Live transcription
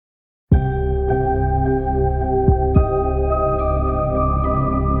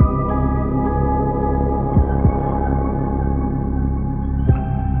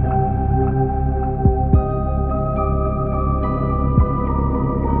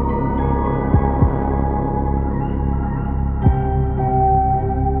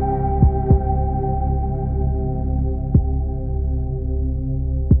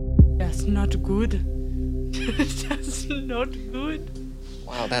not good.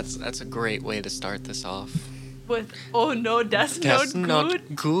 Wow, that's a great way to start this off. With, oh no, that's That's not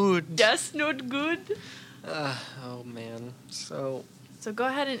good. not good. That's not good. Oh man. So So go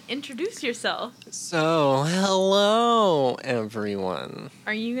ahead and introduce yourself. hello everyone.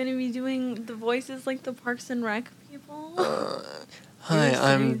 Are you going to be doing the voices like the Parks and Rec people? Hi,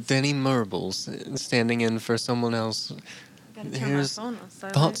 I'm Serious? Denny Murbles, standing in for someone else. I gotta turn Here's my phone on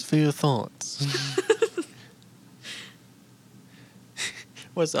silent. Thoughts for your thoughts.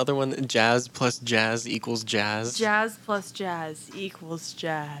 What's the other one? Jazz plus jazz equals jazz. Jazz plus jazz equals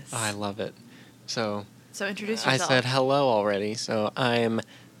jazz. Oh, I love it. So Introduce I yourself. said hello already. So I'm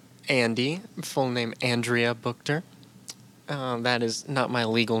Andy, full name Andrea Buchter. That is not my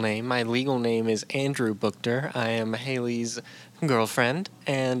legal name. My legal name is Andrew Buchter. I am Haley's girlfriend,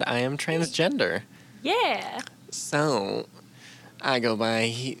 and I am transgender. Yeah. So I go by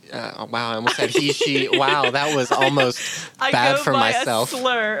he. Wow, I almost said he, she. Wow, that was almost I bad go for by myself. a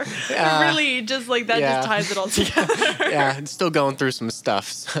slur. Really, just like that yeah. just ties it all together. Yeah, I'm still going through some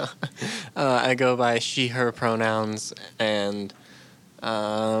stuff. So, I go by she, her pronouns, and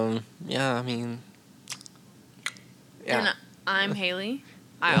yeah, I mean, yeah. And I'm Haley.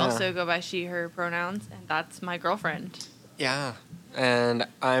 I Yeah. also go by she, her pronouns, and that's my girlfriend. Yeah, and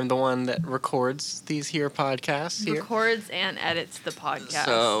I'm the one that records these here podcasts here. Records and edits the podcast.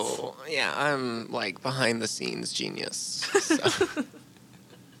 So yeah, I'm like behind the scenes genius. So.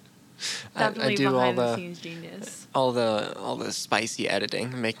 Definitely I do behind the scenes genius. all the spicy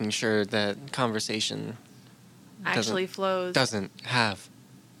editing, making sure that conversation Actually flows. doesn't have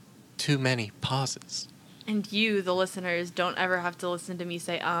too many pauses. And you, the listeners, don't ever have to listen to me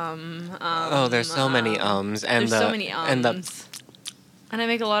say Oh, there's so many ums, and there's so many ums. And I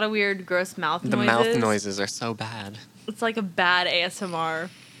make a lot of weird, gross mouth noises. the mouth noises are so bad. It's like a bad ASMR.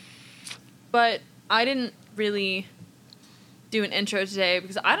 But I didn't really do an intro today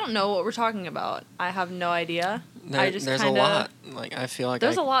because I don't know what we're talking about. I have no idea. There's a lot. Like I feel like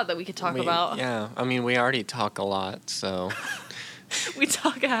there's a lot that we could talk about. Yeah, I mean we already talk a lot, so. We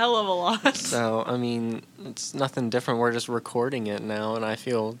talk a hell of a lot. So I mean it's nothing different. We're just recording it now, and I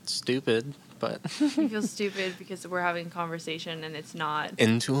feel stupid, but. You feel stupid because we're having a conversation and it's not.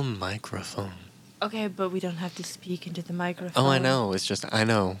 Into a microphone. Okay, but we don't have to speak into the microphone. Oh, I know. It's just I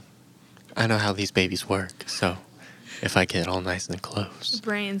know how these babies work. So, if I get all nice and close.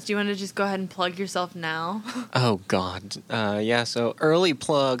 Brains, do you want to just go ahead and plug yourself now? Oh God. Yeah. So early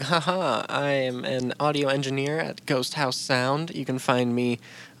plug. Haha. I am an audio engineer at Ghost House Sound. You can find me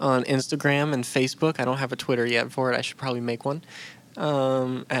on Instagram and Facebook. I don't have a Twitter yet for it. I should probably make one.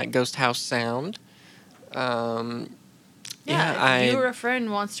 At Ghost House Sound. If you or a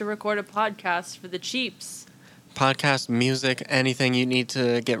friend wants to record a podcast for the cheaps. Podcast, music, anything you need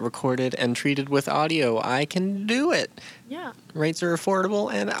to get recorded and treated with audio, I can do it. Yeah. Rates are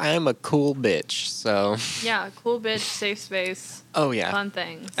affordable, and I'm a cool bitch, so... Yeah, cool bitch, safe space. Oh, yeah. Fun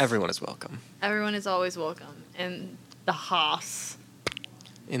things. Everyone is welcome. Everyone is always welcome. In the house.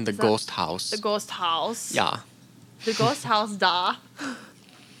 In the ghost house. The ghost house. Yeah. The ghost house, da.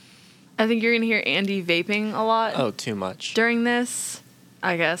 I think you're going to hear Andy vaping a lot. Oh, too much. During this,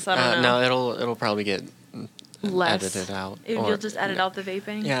 I guess. I don't know. No, it'll probably get... Less. Edited out. You'll just edit out the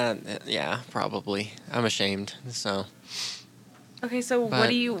vaping? Yeah, probably. I'm ashamed, so... Okay, so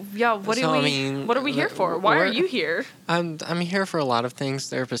But- what are we here for? Why are you here? I'm here for a lot of things,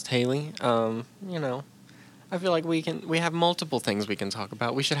 Therapist Haley. You know, I feel like we have multiple things we can talk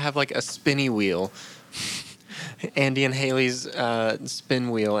about. We should have like a spinny wheel. Andy and Haley's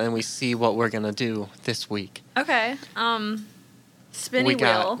spin wheel, and we see what we're gonna do this week. Okay. Spinny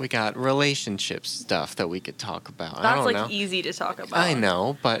wheel. We got relationship stuff that we could talk about. That's I don't like know. easy to talk about. I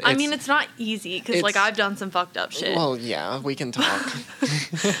know, but I mean, it's not easy because like I've done some fucked up shit. Well, yeah, we can talk.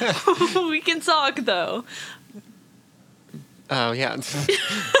 We can talk though. Oh yeah.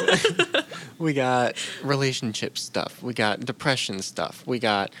 We got relationship stuff. We got depression stuff. We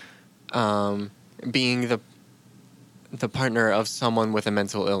got being the partner of someone with a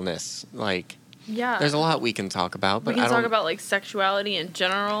mental illness. Like, yeah, there's a lot we can talk about. But we can talk about like sexuality in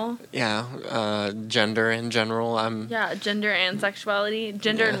general. Yeah, gender in general. Gender and sexuality,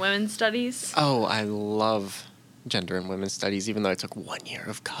 gender and women's studies. Oh, I love gender and women's studies, even though I took 1 year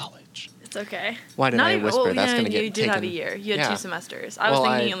of college. It's okay. Why did I whisper? That's going to get You did have a year. You had 2 semesters. I was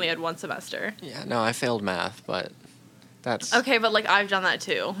thinking you only had 1 semester. Yeah, no, I failed math, but that's... Okay, but, like, I've done that,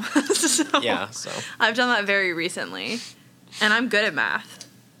 too. So... I've done that very recently. And I'm good at math.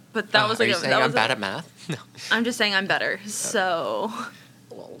 But that was, like... Are you saying I'm bad at math? No. I'm just saying I'm better, so...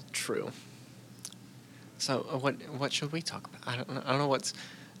 Well, true. So, what should we talk about? I don't know what's...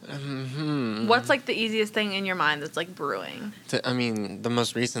 What's like the easiest thing in your mind that's like brewing? I mean, the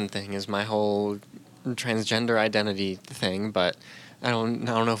most recent thing is my whole transgender identity thing, but I don't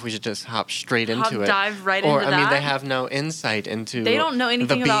know if we should just hop straight into it. Dive right or, into I mean, that? they have no insight into They don't know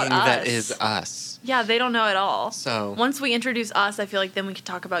anything the being about that us. is us. Yeah, they don't know at all. So Once we introduce us, I feel like then we could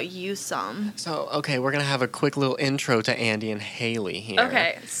talk about you some. So, okay, we're going to have a quick little intro to Andy and Haley here.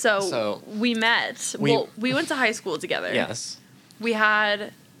 Okay, so we met. We went to high school together. Yes. We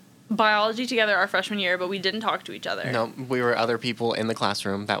had biology together our freshman year, but we didn't talk to each other. No, we were other people in the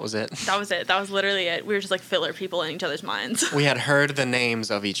classroom. That was it. That was it. That was literally it. We were just like filler people in each other's minds. We had heard the names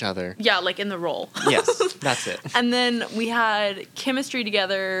of each other. Yeah, like in the role. Yes, that's it. And then we had chemistry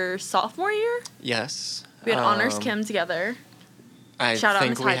together sophomore year. Yes. We had honors chem together. I Shout out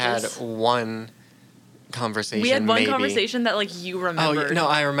think Miss we Hedges. had one conversation. We had one maybe. conversation that like you Oh remembered. no,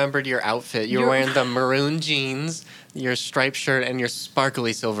 I remembered your outfit. You were wearing the maroon jeans, your striped shirt, and your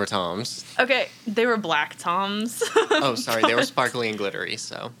sparkly silver toms. Okay, they were black Toms. Oh, sorry, they were sparkly and glittery.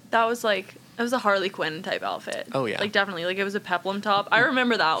 So That was like it was a Harley Quinn type outfit. Oh, yeah. Like definitely, like it was a peplum top. I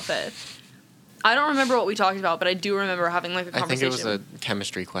remember the outfit. I don't remember what we talked about, but I do remember having like a I conversation. think it was a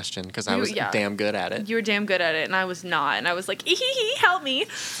chemistry question because I You- was yeah. damn good at it. You were damn good at it, and I was not. And I was like, help me.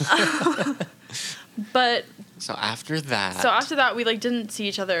 But So after that, so after that, we like didn't see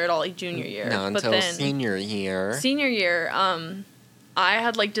each other at all like junior year. no, but until then senior year. senior year, I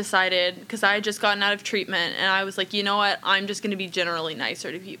had like decided because I had just gotten out of treatment, and I was like, you know what, I'm just gonna be generally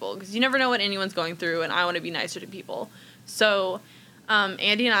nicer to people because you never know what anyone's going through, and I want to be nicer to people. So,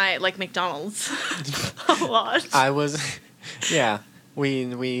 Andy and I like McDonald's a lot. I was, yeah. We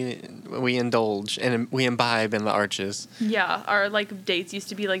indulge and we imbibe in the arches. Yeah, our like dates used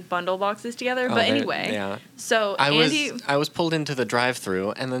to be like bundle boxes together. Oh, But anyway, yeah. so I Andy. was pulled into the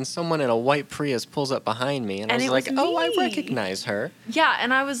drive-through, and then someone in a white Prius pulls up behind me, and I And was it like, was "Oh, I me. recognize her." Yeah,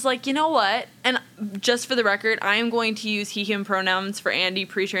 and I was like, you know what? And just for the record, I am going to use he/him pronouns for Andy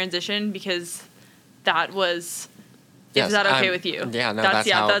pre-transition because that was. Yes, is that okay I'm- with you? yeah, no, that's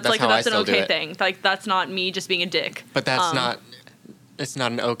that's how- that's that's like how I that's an still do okay it. thing. Like that's not me just being a dick. But that's not. It's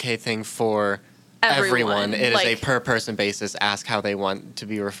not an okay thing for everyone. It is a like- per person basis. Ask how they want to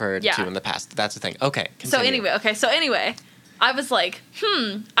be referred Yeah. to in the past. That's the thing. Okay. So Continue. anyway, I was like,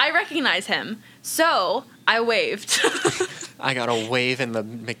 I recognize him. So I waved. I got a wave in the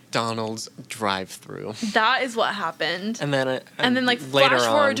McDonald's drive-through, That is what happened. and then Like later flash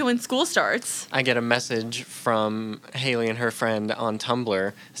forward on, to when school starts. I get a message from Haley and her friend on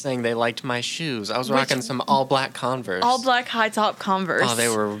Tumblr saying they liked my shoes. I was Which- rocking some all black Converse. All black high top Converse. Oh, they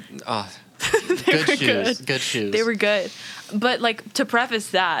were They good were shoes. good. Good shoes. They were good. But like to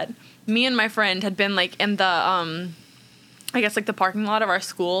preface that, me and my friend had been like in the I guess like the parking lot of our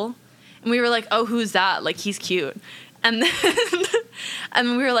school, and we were like, "Oh, who's that? Like he's cute." And then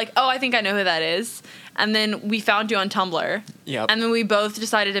and we were like, "Oh, I think I know who that is." And then we found you on Tumblr. Yep. And then we both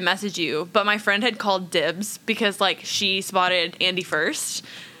decided to message you, but my friend had called dibs because like she spotted Andy first.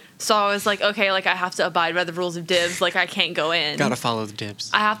 So I was like, "Okay, like I have to abide by the rules of dibs. Like I can't go in." Gotta follow the dibs.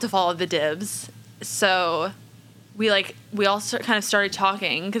 I have to follow the dibs. So we all kind of started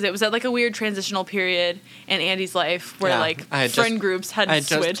talking because it was at like a weird transitional period in Andy's life where Yeah, like I had friend just- groups had I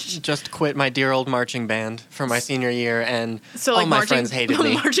switched. just quit my dear old marching band for my senior year, and So all like my friends hated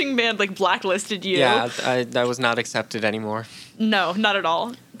me. marching band like blacklisted you. Yeah, I was not accepted anymore. No, not at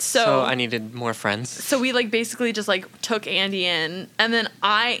all. So I needed more friends. So we like basically just like took Andy in, and then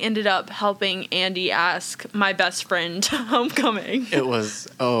I ended up helping Andy ask my best friend to homecoming. It was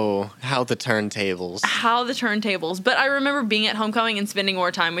how the turntables. How the turntables. But I remember being at homecoming and spending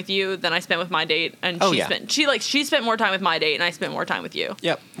more time with you than I spent with my date, and Oh, she yeah. spent more time with my date, and I spent more time with you.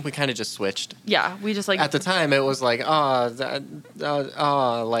 Yep, we kind of just switched. Yeah, we just like At the time, it was like,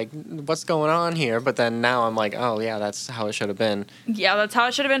 like what's going on here? But then now I'm like, oh yeah, that's how it should have been. yeah, that's how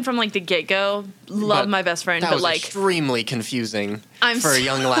it should have been from like the get go. Love But my best friend, That but was like extremely confusing I'm for a so-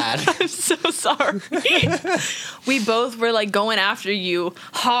 young lad. I'm so sorry. We both were like going after you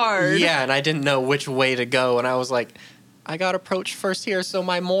hard. Yeah, and I didn't know which way to go, and I was like, I got approached first here, so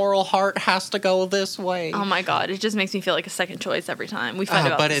my moral heart has to go this way. Oh my god, it just makes me feel like a second choice every time. We fight Oh,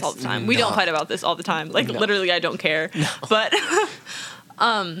 about but this all it's the time. We don't not. fight about this all the time. Like No. literally I don't care. But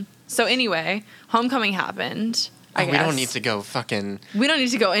so anyway, homecoming happened. I we guess. don't need to go fucking We don't need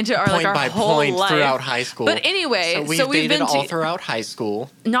to go into our point like our by whole point life throughout high school. But anyway, so we've dated been all throughout high school.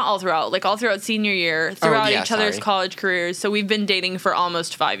 not all throughout, like all throughout senior year, throughout yeah, each other's sorry. college careers. So we've been dating for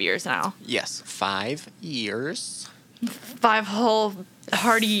almost 5 years now. Yes, 5 years. 5 whole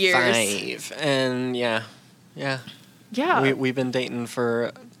hearty years. 5, and yeah. Yeah. We've been dating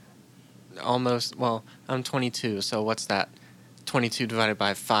for almost. Well, I'm 22, so what's that? 22 divided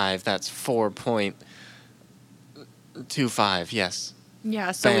by 5, that's 4.25, yes.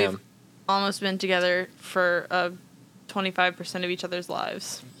 Yeah, so Bam. we've almost been together for 25% of each other's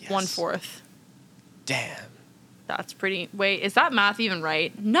lives. Yes. 1/4. Damn. That's pretty... Wait, is that math even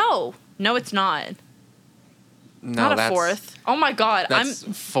right? No, it's not. No, Not a fourth. Oh my god, That's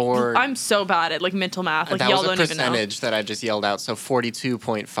four. I'm so bad at like mental math. Like that y'all was a don't even know. percentage that I just yelled out. So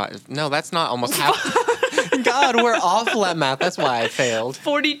 42.5. No, that's not almost half. God, we're awful at math. That's why I failed.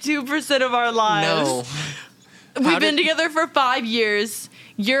 42% of our lives. No. We've been together for 5 years.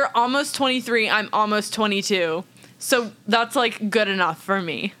 You're almost 23. I'm almost 22. So that's like good enough for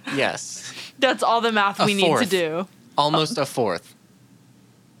me. Yes. That's all the math we need to do. Almost a fourth.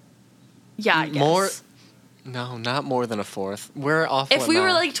 Yeah, I guess. More. No, not more than a fourth. We're awful If at we were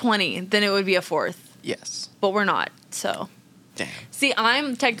math. like 20, then it would be a fourth. Yes. But we're not. So. Damn. See,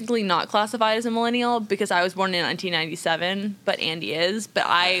 I'm technically not classified as a millennial because I was born in 1997, but Andy is. But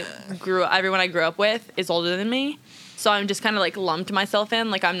everyone I grew up with is older than me. So I'm just kind of like lumped myself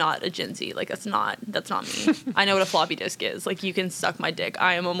in. Like I'm not a Gen Z. Like that's not me. I know what a floppy disk is. Like you can suck my dick.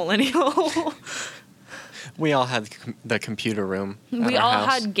 I am a millennial. We all had the computer room. We at our all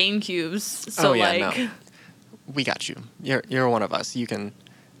house. had GameCubes. So No. We got you. You're one of us. You can.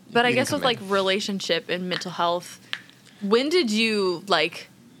 But I you can guess with come like in. relationship and mental health, when did you like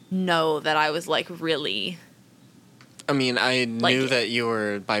know that I was like really I mean, I like- knew that you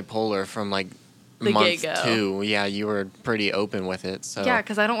were bipolar from like The month get-go. 2. Yeah, you were pretty open with it. So Yeah,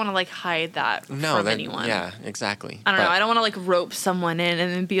 because I don't want to like hide that from anyone. Yeah, exactly. I don't know. I don't want to like rope someone in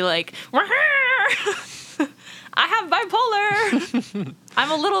and then be like, I have bipolar.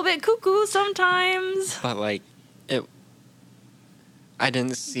 I'm a little bit cuckoo sometimes. But like, I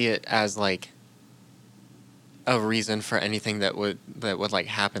didn't see it as like a reason for anything that would like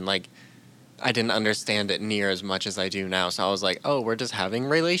happen. Like, I didn't understand it near as much as I do now. So I was like, oh, we're just having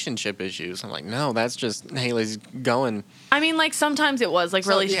relationship issues. I'm like, no, that's just Haley's going. I mean, like sometimes it was like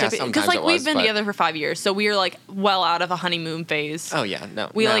So, yeah, relationship sometimes because like it we've was, been but- together for 5 years, so we were like well out of a honeymoon phase. Oh yeah, no.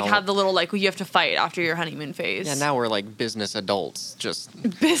 We like now- had the little like you have to fight after your honeymoon phase. Yeah, now we're like business adults. Just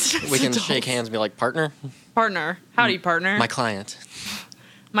business. we can adults. shake hands and be like, partner, Partner, howdy partner. my client.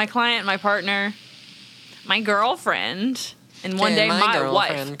 My client, my partner, my girlfriend, and one day Can my wife.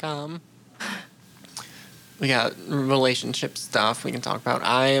 girlfriend come? We got relationship stuff we can talk about.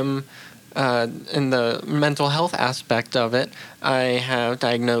 I am in the mental health aspect of it. I have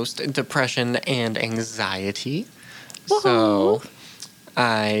diagnosed depression and anxiety. So Woohoo.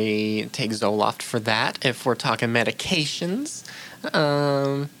 I take Zoloft for that if we're talking medications.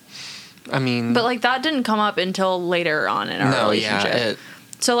 I mean, But like that didn't come up until later on in our relationship. yeah,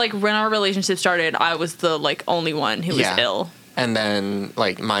 So like when our relationship started, I was the like only one who was Yeah. ill. and then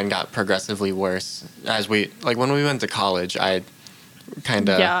like mine got progressively worse as when we went to college. I kind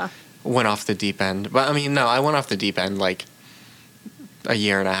of Yeah. went off the deep end. But I mean, no, I went off the deep end like a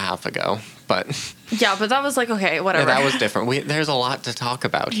year and a half ago. But Yeah, but that was like okay, whatever. that was different. There's a lot to talk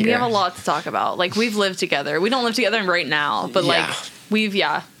about here. We have a lot to talk about. Like we've lived together. We don't live together right now, but like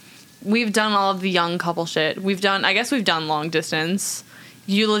Yeah. we've done all of the young couple shit. I guess we've done long distance.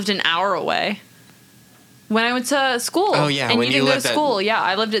 You lived an hour away. When I went to school. Oh, yeah, and when you you didn't go to lived at- school. Yeah,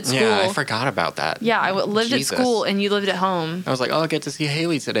 I lived at school. Yeah, I forgot about that. Yeah, I lived Jesus. at school and you lived at home. I was like, oh, I get to see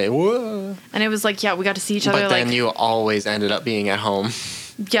Haley today. Whoa. And it was like, yeah, we got to see each other. But then like, you always ended up being at home.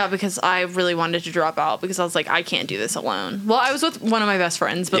 yeah, because I really wanted to drop out because I was like, I can't do this alone. Well, I was with one of my best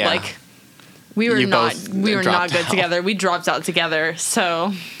friends, but Yeah. like, we were You not both not dropped good out. together. We dropped out together.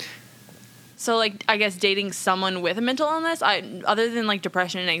 So like, I guess dating someone with a mental illness, other than like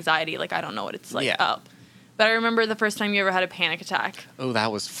depression and anxiety, like I don't know what it's like Yeah. up. But I remember the first time you ever had a panic attack. Oh,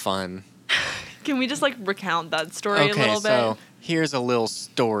 that was fun. Can we just like recount that story a Okay, little bit? so here's a little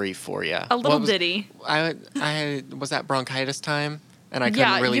story for you. A little ditty. I was at bronchitis time, and I couldn't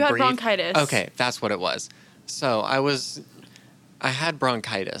Yeah, really you had breathe. bronchitis. Okay, that's what it was. So I had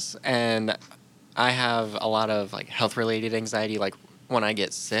bronchitis, and I have a lot of like health related anxiety. Like when I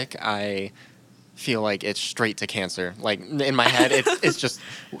get sick, I feel like it's straight to cancer. Like in my head, it's just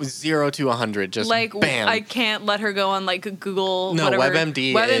 0 to 100, just Like bam. I can't let her go on like Google. No, whatever.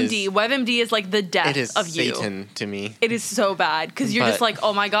 WebMD WebMD is like the death it is of you. Satan to me. It is so bad because you're But- just like,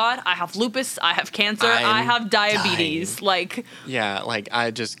 oh my god, I have lupus, I have cancer, I I'm have diabetes. dying. Like, Yeah, like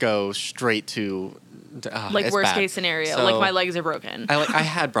I just go straight to Like it's worst bad. case scenario, So, like my legs are broken. I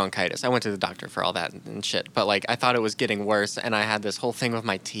had bronchitis. I went to the doctor for all that and shit. But like I thought it was getting worse, and I had this whole thing with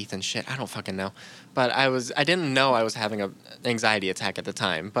my teeth and shit. I don't fucking know. But I didn't know I was having an anxiety attack at the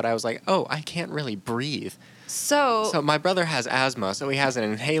time. But I was like, oh, I can't really breathe. So my brother has asthma, so he has an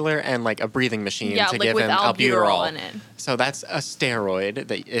inhaler and like a breathing machine yeah, to like give with him albuterol in it. So that's a steroid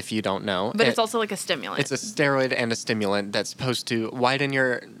that, if you don't know, But it's also like a stimulant. it's a steroid and a stimulant that's supposed to widen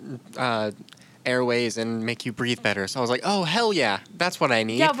your airways and make you breathe better. So I was like, oh hell yeah, that's what I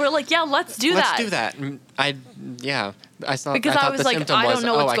need. yeah, we're like, yeah, let's do Let's that. do that. And I thought Because I I thought was the like, symptom I was, don't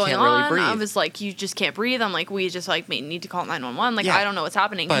know what's I going can't on. really breathe. I was like, you just can't breathe. I'm like, we just like need to call 911. Like, Yeah. I don't know what's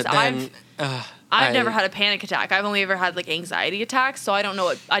happening But because then I've never had a panic attack. I've only ever had like anxiety attacks, so I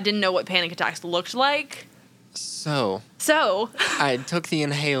didn't know what panic attacks looked like. So So I took the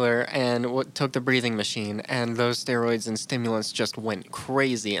inhaler and took the breathing machine, and those steroids and stimulants just went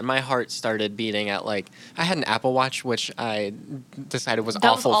crazy, and my heart started beating at like I had an Apple Watch, which I decided was that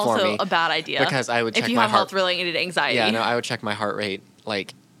awful was for also me a bad idea because I would check if you my have heart. health related anxiety. Yeah, no, I would check my heart rate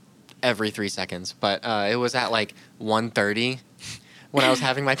like every 3 seconds, but it was at like 130 when I was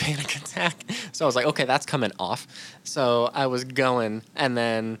having my panic attack. So I was like, okay, that's coming off. So I was going, and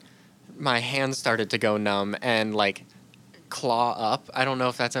then my hands started to go numb and like claw up. I don't know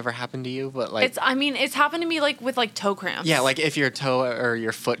if that's ever happened to you, but like It's happened to me like with like toe cramps. yeah, like if your toe or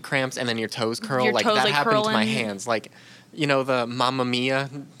your foot cramps and then your toes curl, Your like toes, that like, happened curl to my in. hands. Like, you know, the Mamma Mia,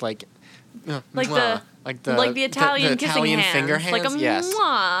 like Like mwah, the Italian kissing Italian hands. finger hands. Like a yes,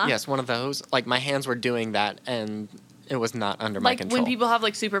 mwah. yes, one of those. Like my hands were doing that, and it was not under my Like control. when people have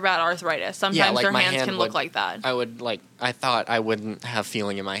like super bad arthritis, sometimes like their my hands hand can look would- like that. I thought I wouldn't have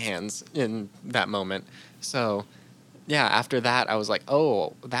feeling in my hands in that moment. So, yeah, after that, I was like,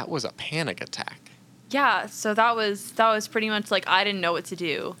 oh, that was a panic attack. Yeah, so that was pretty much like I didn't know what to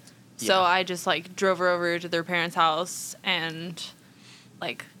do. So Yeah. I just like drove her over to their parents' house and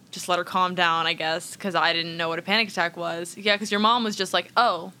like just let her calm down, I guess, because I didn't know what a panic attack was. Yeah, because your mom was just like,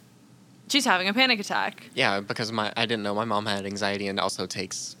 oh, she's having a panic attack. Yeah, because I didn't know my mom had anxiety and also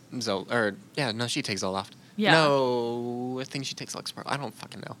takes she takes Zoloft. Yeah. No, I think she takes Lexapro. I don't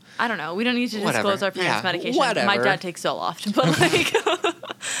fucking know. I don't know. We don't need to Whatever. disclose our parents' Yeah, medication. My whatever. dad takes Zoloft, but like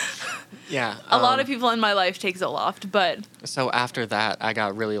Yeah. a lot of people in my life take Zoloft, but So after that, I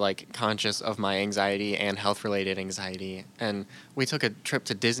got really like conscious of my anxiety and health-related anxiety, and we took a trip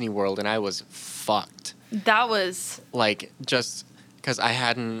to Disney World, and I was fucked. that was Like just because I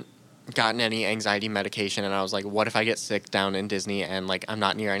hadn't gotten any anxiety medication, and I was like, what if I get sick down in Disney and like I'm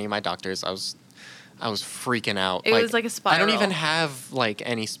not near any of my doctors? I was freaking out. It was like a I don't spiral. even have like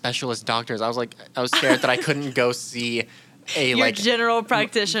any specialist doctors. I was scared that I couldn't go see a your like general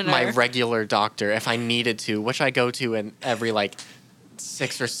practitioner. my regular doctor if I needed to, which I go to in every like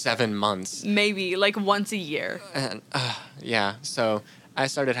 6 or 7 months. Maybe like once a year. And yeah, so I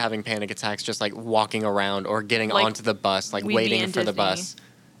started having panic attacks just like walking around or getting Like, onto the bus, like we'd be waiting in for the Disney. bus.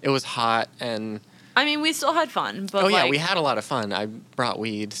 It was hot and I mean, we still had fun, but yeah, like, we had a lot of fun. I brought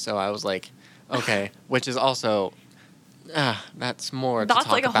weed, so I was like, okay, which is also that's more to that's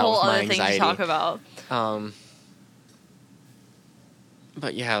talk like a about whole with my other thing anxiety. to talk about.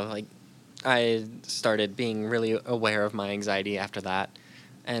 But yeah, like I started being really aware of my anxiety after that,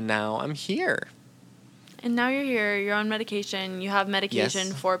 and now I'm here. And now you're here. You're on medication. You have medication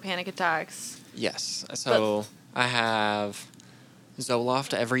Yes. for panic attacks. Yes. So I have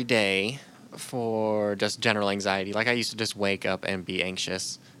Zoloft every day for just general anxiety. Like I used to just wake up and be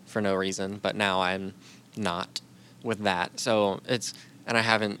anxious for no reason, but now I'm not with that. So and I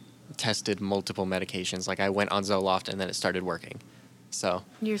haven't tested multiple medications. Like I went on Zoloft and then it started working. So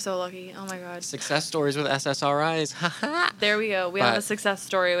You're so lucky. Oh my god. success stories with SSRIs. Haha. There we go. We have a But- success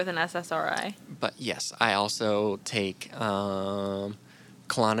story with an SSRI. But yes, I also take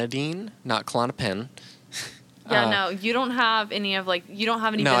clonidine, not Klonopin. Yeah, no, you don't have any of like you don't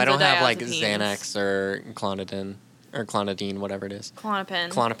have any. No, I don't have like benzodiazepines. Xanax or Clonidine, whatever it is. Klonopin.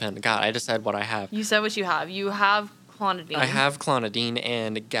 Klonopin. God, I just said what I have. You said what you have. You have clonidine. I have Clonidine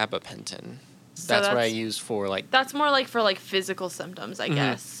and gabapentin. So That's what I that's- use for like That's more like for like physical symptoms, I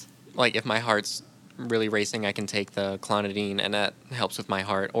guess. if my heart's really racing, I can take the Clonidine and that helps with my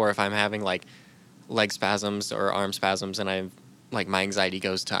heart. Or if I'm having like leg spasms or arm spasms and I'm like my anxiety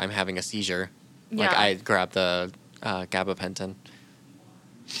goes to I'm having a seizure, like Yeah. I grab the gabapentin.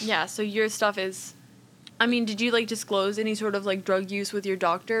 Yeah. So your stuff is. I mean, did you like disclose any sort of like drug use with your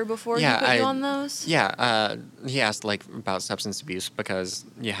doctor before he Yeah, put you I- on those? Yeah, he asked like about substance abuse because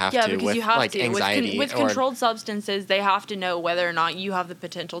you have Yeah, to because with you have like to. anxiety With or controlled substances, they have to know whether or not you have the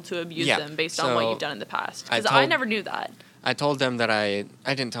potential to abuse Yeah, them based on what so you've done in the past. I Because I told- never knew that. I told them that I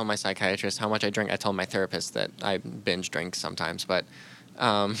didn't tell my psychiatrist how much I drink. I told my therapist that I binge drink sometimes, but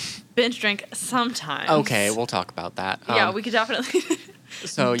Binge drink sometimes. okay, we'll talk about that. Yeah, we could definitely.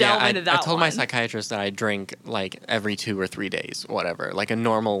 So delve yeah, into that I told my one. psychiatrist that I drink like every 2 or 3 days, whatever, like a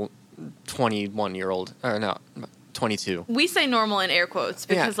normal 21-year-old, or no, 22. We say normal in air quotes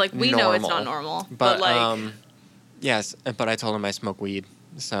because Yeah, like we know it's not normal. normal, But like yes, but I told him I smoke weed,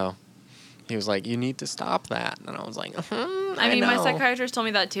 so he was like, "You need to stop that," and I was like, I mean, my know." psychiatrist told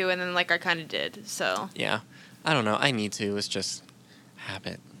me that too, and then like I kind of did. So Yeah, I don't know. I need to. It's just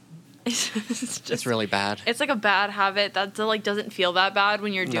habit. it's just It's really bad. It's like a bad habit that like doesn't feel that bad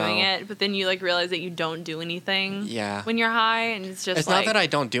when you're doing No. it, but then you like realize that you don't do anything. Yeah. When you're high, and it's just It's like not that I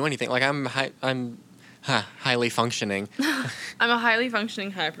don't do anything. Like I'm highly functioning, I'm a highly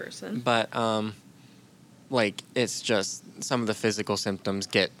functioning high person. but like it's just some of the physical symptoms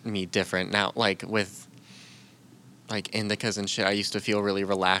get me different now. Like with like indicas and shit, I used to feel really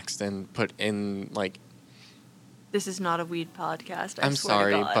relaxed and put in like. This is not a weed podcast. I I'm swear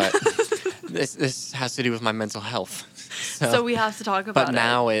to sorry, God. but this has to do with my mental health. so we have to talk about But it.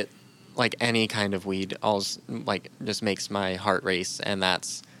 now it, like any kind of weed, like just makes my heart race, and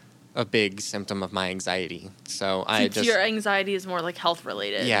that's a big symptom of my anxiety. So I Since just your anxiety is more like health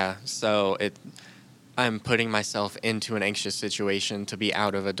related. yeah. So I'm putting myself into an anxious situation to be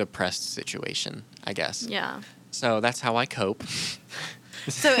out of a depressed situation, I guess. Yeah. So that's how I cope.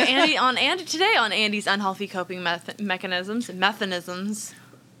 So today on Andy's unhealthy coping mechanisms.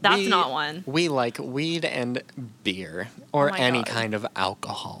 That's not one. We like weed and beer or Oh my any God. kind of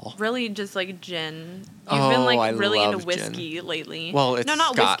alcohol. Really, just like gin. You've Oh, been I like really into love whiskey lately. Well, it's no,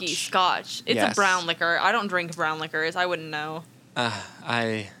 not Scotch. whiskey, Scotch. It's Yes. a brown liquor. I don't drink brown liquors. I wouldn't know.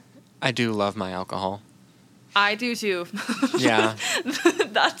 I do love my alcohol. I do too. Yeah.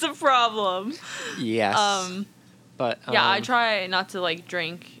 That's a problem. Yes. But Yeah, I try not to like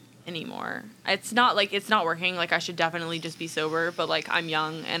drink anymore. It's not working. Like I should definitely just be sober, but like I'm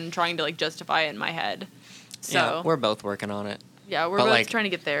young and trying to like justify it in my head. So yeah, we're both working on it. we're but, both like, trying to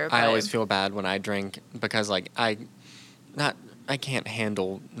get there. I but- always feel bad when I drink because like I can't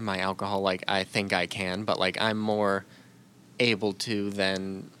handle my alcohol like I think I can, but like I'm more able to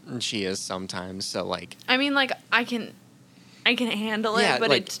than she is sometimes. So like I mean, like I can handle it, Yeah, but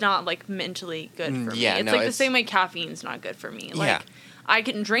like- it's not like mentally good for me. yeah, It's no, like the it's- same way caffeine's not good for me. Like Yeah. I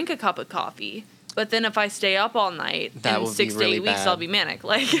can drink a cup of coffee, but then if I stay up all night, That in would be 6 to 8 really weeks bad. I'll be manic.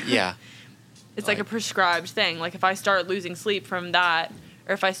 Like yeah. it's like a like- prescribed thing. Like if I start losing sleep from that,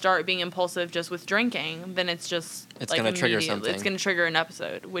 or if I start being impulsive just with drinking, then it's just It's like gonna trigger immediate- something. It's gonna trigger an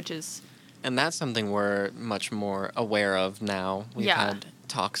episode, which is And that's something we're much more aware of now. We've Yeah. had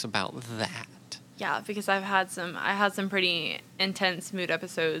talks about that. yeah, because I had some pretty intense mood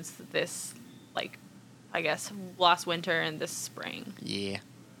episodes this like I guess last winter and this spring. Yeah.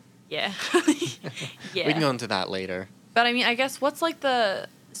 Yeah. Yeah. We can go into that later. But I mean, I guess what's the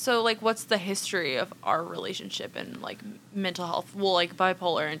history of our relationship and like mental health? Well, like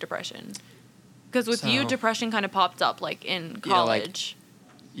bipolar and depression. Because with you, So- depression kind of popped up like in Yeah, like, college.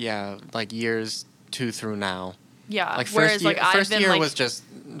 Yeah, like years 2 through now. Yeah. Like Whereas first year, like I've first been year like was just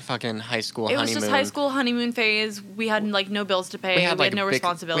fucking high school it was honeymoon. just high school honeymoon phase. We had like no bills to pay. We had like no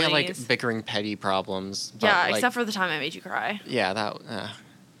responsibilities. We had like bickering petty problems. But, yeah, like, except for the time I made you cry. yeah, that. Yeah.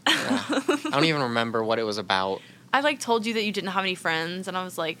 I don't even remember what it was about. I like told you that you didn't have any friends, and I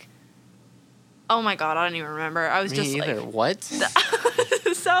was like, "Oh my god, I don't even remember." I was Me just either. like, What?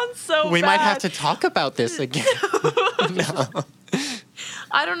 "This sounds so." We might have to bad." talk about this again. No.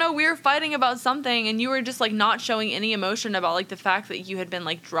 I don't know. We were fighting about something, and you were just like not showing any emotion about like the fact that you had been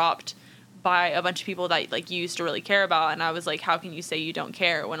like dropped by a bunch of people that like you used to really care about. And I was like, "How can you say you don't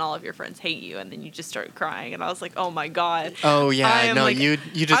care when all of your friends hate you?" And then you just started crying, and I was like, "Oh my god." Oh I yeah, am, no, like- you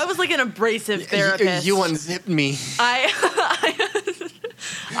just. I was like an abrasive therapist. You unzipped me.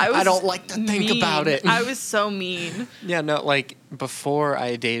 I was I don't like to think mean. about it. I was so mean. Yeah, no, like before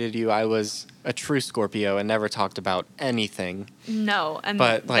I dated you, I was a true Scorpio and never talked about anything. No, and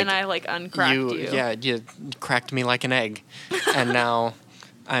But, like, then I like uncracked you. Yeah, you cracked me like an egg. And now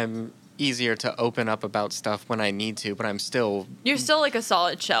I'm easier to open up about stuff when I need to, but I'm still. You're still like a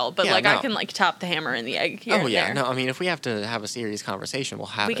solid shell, but Yeah, like I no. can like tap the hammer in the egg here. Oh and yeah, there. no, I mean if we have to have a serious conversation, we'll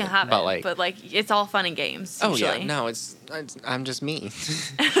have we it. can have but it, like, but like it's all fun and games. oh Usually. yeah, no, I'm just me.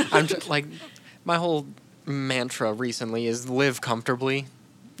 I'm just like my whole mantra recently is live comfortably.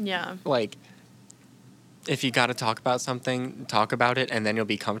 Yeah. Like if you got to talk about something, talk about it, and then you'll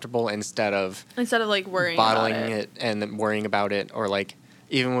be comfortable instead of Instead of like worrying bottling about it and then worrying about it, or like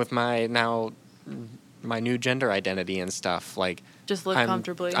even with my now my new gender identity and stuff. Like, Just live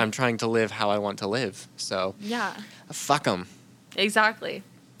comfortably. I'm trying to live how I want to live. So Yeah. fuck them. Exactly.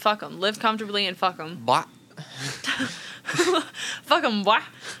 Fuck them. Live comfortably and fuck them. What? Fuck them. What?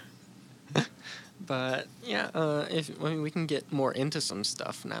 But yeah, we can get more into some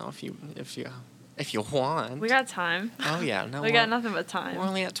stuff now if you want. We got time. Oh yeah, no. We got nothing but time. We're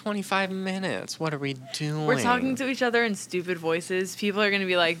only at 25 minutes. What are we doing? We're talking to each other in stupid voices. People are going to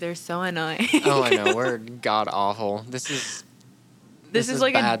be like, they're so annoying. Oh, I know. We're god awful. This is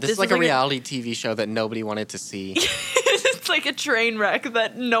like bad. a This is like a reality TV show that nobody wanted to see. It's like a train wreck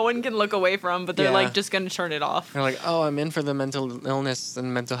that no one can look away from, but they're Yeah. like just going to turn it off. They're like, oh, I'm in for the mental illness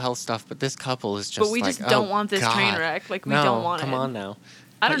and mental health stuff, but this couple is just But we like, just don't oh, want this God. train wreck. Like, we No, don't want come it. on now.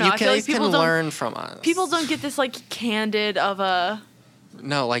 I don't But know. I feel like guys people can don't learn from us. People don't get this like candid of a.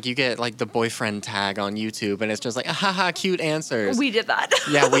 No, like you get like the boyfriend tag on YouTube, and it's just like, haha, cute answers. We did that.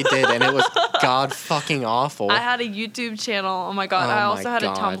 Yeah, we did, and it was god fucking awful. I had a YouTube channel. Oh my god. Oh I my also had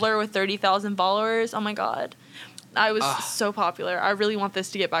God. a Tumblr with 30,000 followers. Oh my god. I was so popular. I really want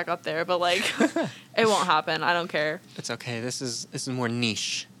this to get back up there, but like, it won't happen. I don't care. It's okay. This is more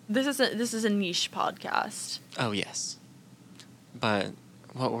niche. This is a niche podcast. Oh yes, but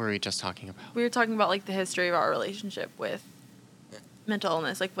what were we just talking about? We were talking about like the history of our relationship with mental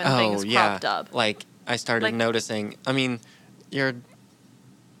illness, like when things cropped up. Like I started Like- noticing. I mean, your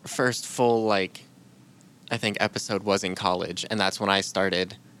first full like, I think episode was in college, and that's when I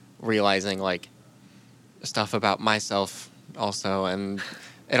started realizing like stuff about myself also, and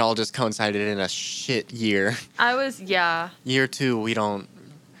it all just coincided in a shit year. Year 2, we don't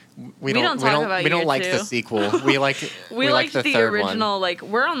talk about year like 2. the sequel. We like We like liked the third original. one. Like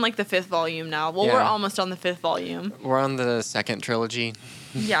we're on like the 5th volume now. Well, Yeah. we're almost on the 5th volume. We're on the second trilogy.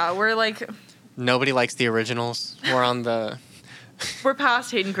 Yeah, we're like Nobody likes the originals. We're on the we're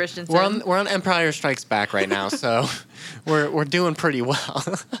past Hayden Christensen. we're on Empire Strikes Back right now, so we're doing pretty well.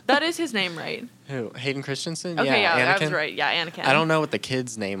 That is his name, right? Who? Hayden Christensen? Okay, yeah, I Anakin? was right. Yeah, Anakin. I don't know what the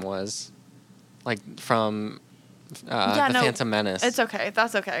kid's name was. Like from Phantom Menace. It's okay.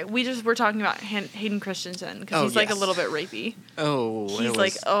 That's okay. We're talking about Hayden Christensen because Oh, he's like a yes. little bit rapey. Oh, He's it was,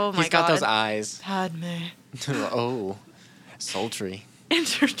 like, oh my He's got God. those eyes. Padme, Oh, sultry.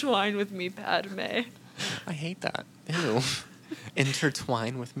 intertwine with me, Padme. I hate that. Ew.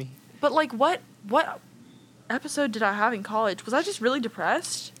 Intertwine with me. But like, what episode did I have in college? Was I just really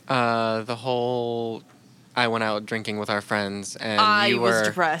depressed? The whole. I went out drinking with our friends, and I you was were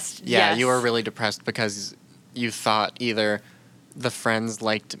depressed. Yeah, Yes. you were really depressed because you thought either the friends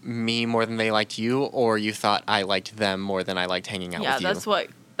liked me more than they liked you, or you thought I liked them more than I liked hanging out Yeah, with you.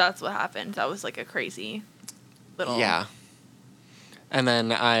 that's what happened. That was like a crazy little. Yeah. And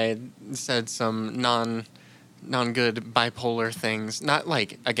then I said some non-good bipolar things, not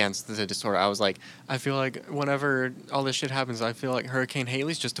like against the disorder. I was like, I feel like whenever all this shit happens, I feel like Hurricane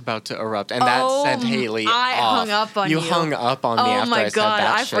Haley's just about to erupt, and that sent Haley I off. hung up on you. You hung up on me Oh after my I said god,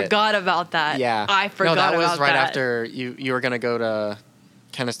 that I shit. forgot about that. Yeah. I forgot No, that was about right that. after you were gonna go to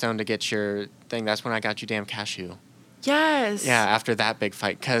Kennestone to get your thing. That's when I got you damn cashew. Yes. Yeah, after that big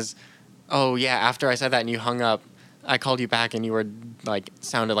fight. After I said that and you hung up, I called you back and you were like,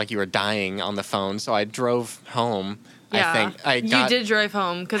 sounded like you were dying on the phone. So I drove home. Yeah. I think you did drive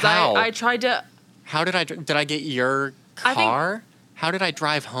home because How? I tried to. How did I get your I think- car? How did I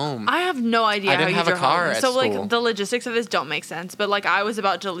drive home? I have no idea I how didn't you have a drove car home. at So school. like the logistics of this don't make sense. But like I was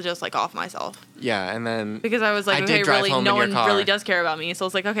about to just like off myself Yeah, and then because I was like, I okay, did drive really, home no in your one car. really does care about me. So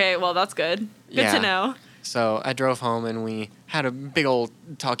it's like, okay, well that's good. Good Yeah. to know. So I drove home and we had a big old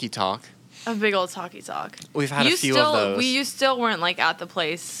talkie talk. A big old talkie talk. We've had a few of those. You still weren't like at the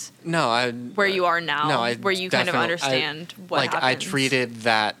place No, where you are now. No, I where you kind of definitely- understand what happened. I treated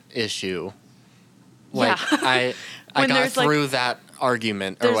that issue. Like Yeah. I When got there's, like- through that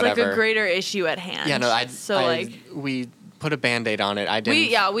argument or There's whatever. like a greater issue at hand. Yeah, no, we we put a Band-Aid on it. I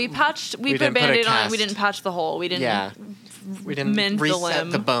didn't. we patched we we put a didn't put a Band-Aid on it. We cast. didn't patch the hole. We didn't. Yeah. We didn't mend the reset limb.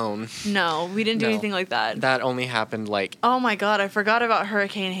 the bone. No, we didn't do No. anything like that. That only happened like Oh my god, I forgot about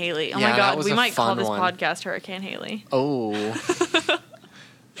Hurricane Haley. Oh Yeah, my that god, was we a might call fun this one. podcast Hurricane Haley.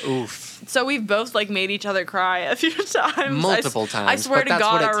 Oof. So we've both like made each other cry a few times. Multiple I times, swear but to that's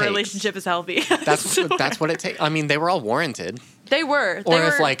God, what it our takes. relationship is healthy. That's what it takes. I mean, they were all warranted. They were. Or They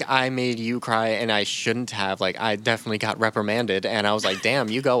if were- like I made you cry and I shouldn't have, like I definitely got reprimanded, and I was like, "Damn,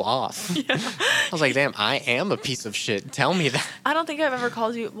 you go off." I was like, "Damn, I am a piece of shit. Tell me that." I don't think I've ever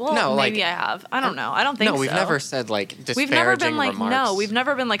called you. Well, No, like- maybe I have. I don't know. I don't think so. No, we've never said like disparaging We've never been like remarks. no. We've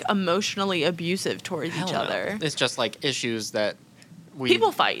never been like emotionally abusive towards Hell each no. other. It's just like issues that we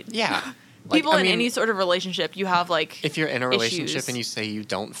People fight. Yeah. Like, People I in mean, any sort of relationship, you have like. if you're in a relationship issues. and you say you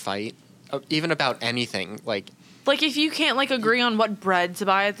don't fight, even about anything, like if you can't like agree on what bread to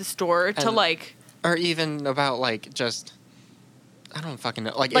buy at the store to And- like or even about like just I don't fucking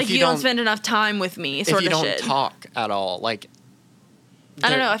know. Like like if you don't spend enough time with me, sort if you of don't shit. talk at all, like I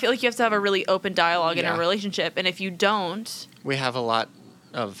don't know. I feel like you have to have a really open dialogue in Yeah. a relationship, and if you don't, we have a lot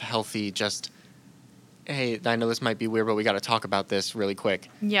of healthy just. Hey, I know this might be weird, but we got to talk about this really quick.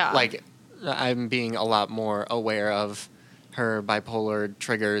 yeah, Like, I'm being a lot more aware of her bipolar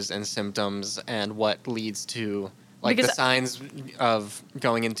triggers and symptoms and what leads to like Because- the signs of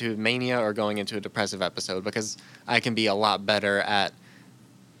going into mania or going into a depressive episode, because I can be a lot better at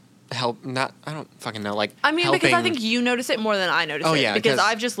I don't fucking know, like I mean, because I helping- think you notice it more than I notice Oh, it. yeah, because 'cause-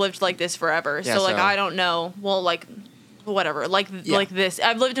 I've just lived like this forever. Yeah, so like so- I don't know. Well, like whatever. Like Yeah. like this.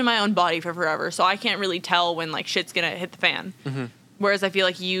 I've lived in my own body for forever, so I can't really tell when like shit's gonna hit the fan. Mm-hmm. Whereas I feel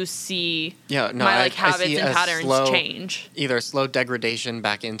like you see Yeah, no, my I- like I habits see and a patterns slow- change, either a slow degradation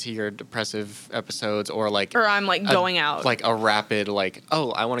back into your depressive episodes or like or I'm like going out, like a rapid like, oh,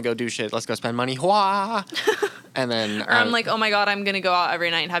 I want to go do shit, let's go spend money, wah, and then or I'm like, oh my god, I'm gonna go out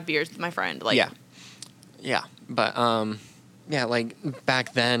every night and have beers with my friend. Like, yeah, but yeah, like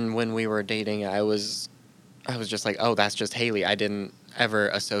back then when we were dating, I was just like, oh, that's just Haley. I didn't ever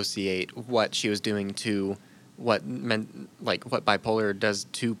associate what she was doing to what meant like what bipolar does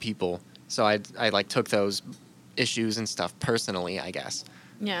to people. So I like took those issues and stuff personally, I guess.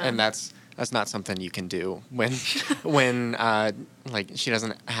 yeah. And that's not something you can do when when like she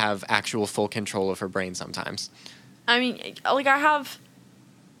doesn't have actual full control of her brain sometimes. I mean, like I have.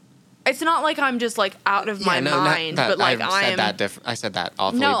 It's not like I'm just like out of my mind, but like I said that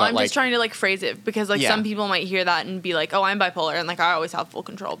awfully. No, but I'm like, just trying to like phrase it because like Yeah. some people might hear that and be like, "Oh, I'm bipolar," and like I always have full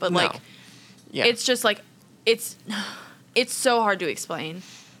control. But No. like, Yeah. it's just like it's so hard to explain.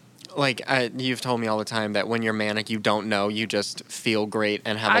 Like you've told me all the time that when you're manic, you don't know, you just feel great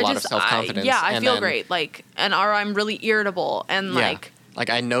and have a lot of self confidence. Yeah, I feel great. Like, or I'm really irritable and like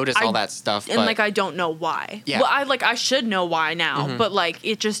I notice all that stuff, and but like I don't know why. Yeah. Well, I should know why now, Mhm. but like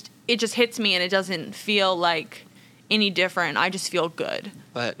it just hits me and it doesn't feel like any different. I just feel good.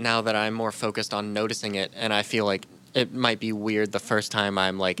 but now that I'm more focused on noticing it, and I feel like it might be weird the first time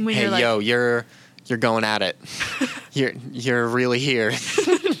I'm like, When hey, you're like- yo, you're going at it. you're really here.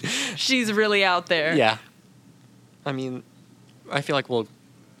 She's really out there. Yeah. I mean, I feel like ooh,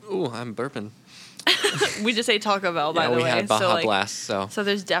 I'm burping. We just ate Taco Bell, by Yeah, the we way. had Baja so like, Blast, so. so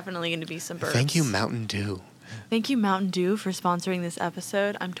there's definitely going to be some burps. Thank you, Mountain Dew. Thank you, Mountain Dew, for sponsoring this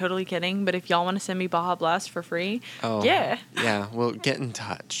episode. I'm totally kidding, but if y'all want to send me Baja Blast for free, Oh, yeah. Yeah, well, get in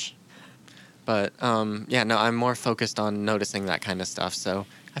touch. But, yeah, no, I'm more focused on noticing that kind of stuff, so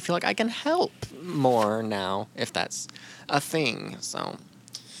I feel like I can help more now, if that's a thing, so.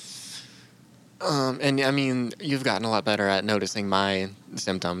 And, I mean, you've gotten a lot better at noticing my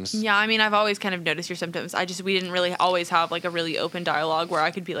symptoms. Yeah, I mean, I've always kind of noticed your symptoms. We didn't really always have like a really open dialogue where I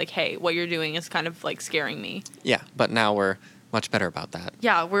could be like, hey, what you're doing is kind of like scaring me. Yeah, but now we're much better about that.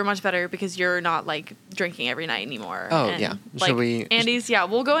 Yeah, we're much better because you're not like drinking every night anymore. Oh, And, yeah. Like, Should we- Andy's, yeah,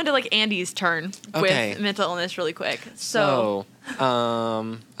 we'll go into like Andy's turn Okay. with mental illness really quick. So,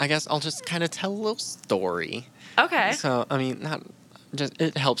 I guess I'll just kind of tell a little story. okay. So, I mean, not just,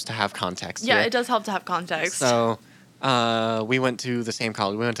 it helps to have context. Yeah, here. it does help to have context. So, we went to the same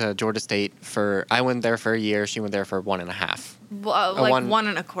college. We went to Georgia State I went there for a year. She went there for 1.5. Like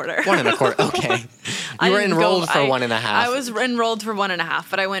 1.25. 1.25. Okay. I You were didn't enrolled go- for I- 1.5. I was enrolled for 1.5,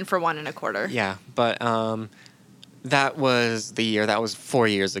 but I went for 1.25. Yeah, but that was the year. That was 4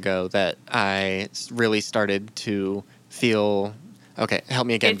 years ago that I really started to feel. Okay, help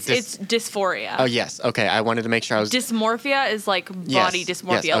me again. It's dysphoria. Oh yes. Okay, I wanted to make sure I was. Dysmorphia is like body Yes,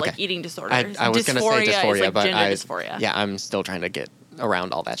 dysmorphia, yes, okay. like eating disorders. I was going to say dysphoria, is like but gender dysphoria. Yeah, I'm still trying to get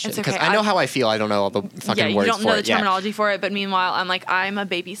around all that shit It's because okay, I know I've- how I feel. I don't know all the fucking Yeah, you words don't for know it. the terminology for it, but meanwhile, I'm a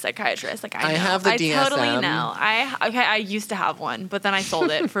baby psychiatrist. Like I know. have the I totally DSM. know. I used to have one, but then I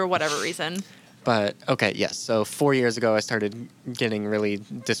sold it for whatever reason. But okay, yes. So 4 years ago, I started getting really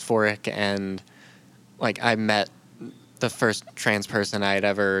dysphoric, and like I met the first trans person I had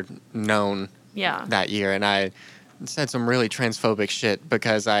ever known Yeah. that year, and I said some really transphobic shit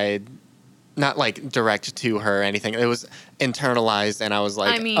because I, not like direct to her or anything. It was internalized, and I was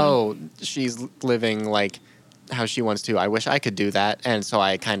like, I mean- oh, she's living like how she wants to. I wish I could do that, and so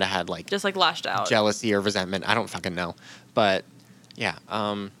I kind of had like Just like lashed out. jealousy or resentment. I don't fucking know, but yeah.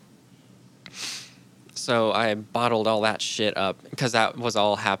 So I bottled all that shit up because that was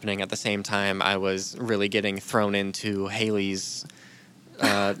all happening at the same time. I was really getting thrown into Haley's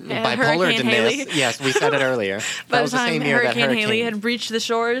bipolar Hurricane Haley. Yes, we said it earlier. By that the was the time same year that Hurricane Haley had reached the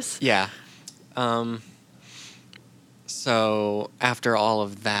shores. Yeah. So after all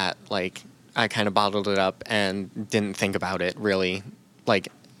of that, like I kind of bottled it up and didn't think about it really, like,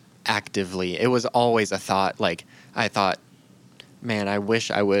 actively. It was always a thought. Like, I thought, man, I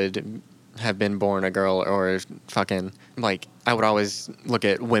wish I would have been born a girl, or fucking, like, I would always look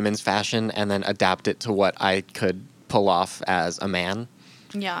at women's fashion and then adapt it to what I could pull off as a man.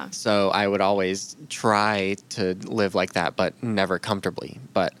 Yeah. So I would always try to live like that, but never comfortably.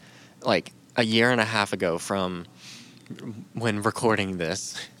 But like a year and a half ago from when recording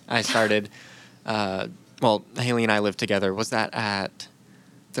this, I started, well, Haley and I lived together. Was that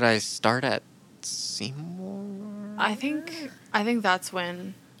did I start at Seymour? I think that's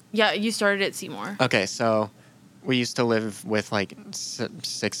when, yeah, you started at Seymour. Okay, so we used to live with like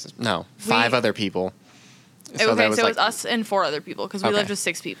five other people. So that was it like, was us and 4 other people, because we Okay. lived with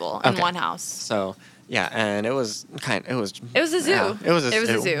 6 people in one house. So yeah, and it was It was a zoo. Yeah, it was a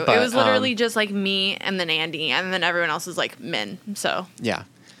zoo. But, it was literally just like me and then Andy, and then everyone else is like men. So yeah.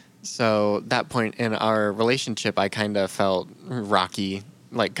 So that point in our relationship, I kind of felt rocky,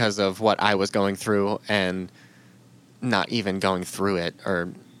 like because of what I was going through and not even going through it, or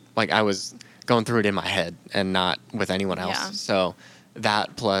like I was going through it in my head and not with anyone else. Yeah. So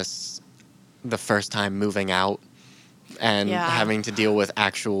that plus the first time moving out and having to deal with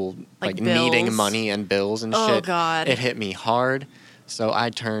actual like needing bills. money and bills and Oh, shit. God. It hit me hard. So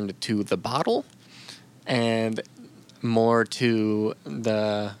I turned to the bottle and more to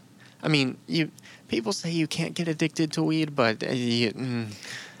the, I mean, people say you can't get addicted to weed, but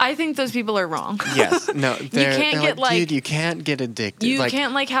I think those people are wrong. yes, no, they're get, like, dude, you can't get addicted. You like,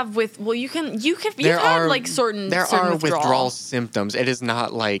 can't like have you can there have are like certain withdrawal withdrawal symptoms. It is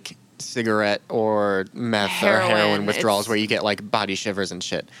not like cigarette or meth Heroin. or heroin withdrawals It's- where you get like body shivers and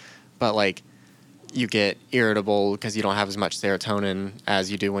shit, but like you get irritable because you don't have as much serotonin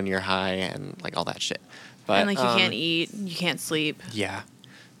as you do when you're high and like all that shit. But and like you can't eat, you can't sleep. yeah.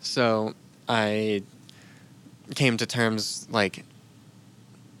 So I came to terms like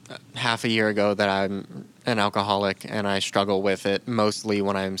half a year ago that I'm an alcoholic and I struggle with it mostly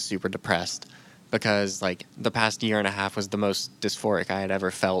when I'm super depressed, because like the past year and a half was the most dysphoric I had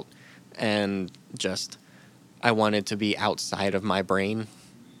ever felt, and just I wanted to be outside of my brain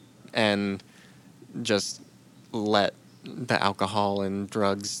and just let the alcohol and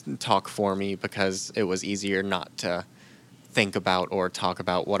drugs talk for me, because it was easier not to think about or talk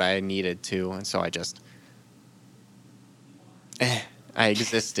about what I needed to. And so I just I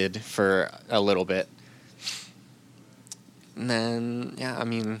existed for a little bit. And then, yeah, I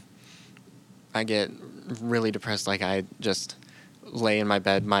mean, I get really depressed. Like, I just lay in my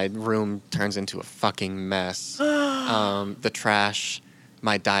bed. My room turns into a fucking mess. The trash,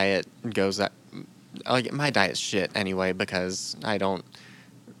 my diet goes up. Like, my diet's shit anyway, because I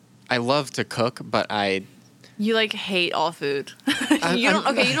love to cook, but You like hate all food. You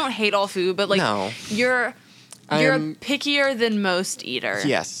don't hate all food, but like No. you're pickier than most eater.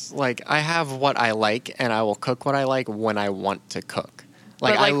 Yes, like I have what I like, and I will cook what I like when I want to cook.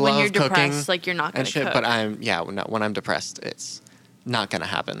 But, I like, when love you're cooking depressed, like, you're not gonna and shit. cook. But when I'm depressed, it's not gonna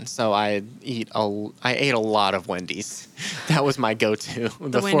happen. So I ate a lot of Wendy's. That was my go-to.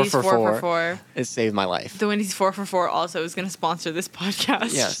 The Wendy's 4 for 4. It saved my life. The Wendy's 4 for 4 also is going to sponsor this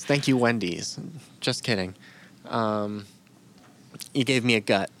podcast. Yes, thank you, Wendy's. Just kidding. You gave me a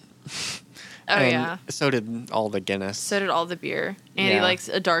gut. Oh, And yeah. So did all the Guinness. So did all the beer. Andy Yeah. likes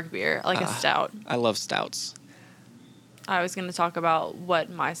a dark beer, like a stout. I love stouts. I was going to talk about what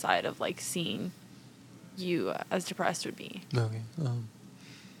my side of like seeing you as depressed would be. Okay.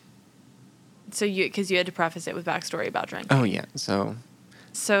 So because you had to preface it with backstory about drinking. Oh yeah. So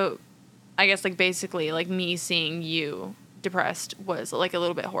I guess like basically like me seeing you depressed was like a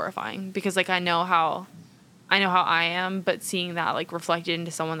little bit horrifying, because like I know how I am, but seeing that like reflected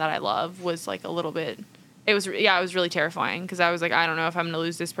into someone that I love was like a little bit, it was really terrifying, because I was like, I don't know if I'm going to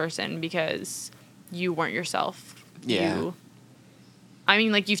lose this person because you weren't yourself. Yeah. I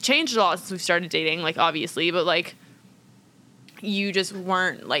mean, like, you've changed a lot since we've started dating, like, obviously, but like you just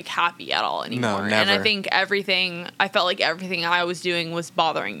weren't like happy at all anymore. No, never. And I felt like everything I was doing was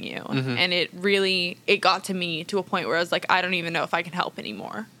bothering you. Mm-hmm. And it got to me to a point where I was like, I don't even know if I can help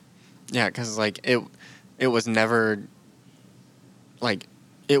anymore. yeah, because like it was never like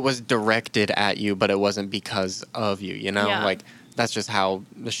it was directed at you, but it wasn't because of you. You know, Yeah. like that's just how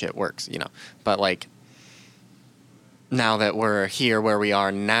the shit works. You know, but like. Now that we're here where we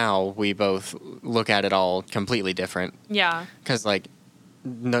are now, we both look at it all completely different. Yeah. Because, like,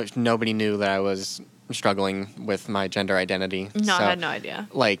 nobody knew that I was struggling with my gender identity. No, So, I had no idea.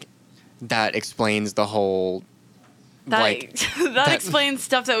 Like, that explains the whole, like... That explains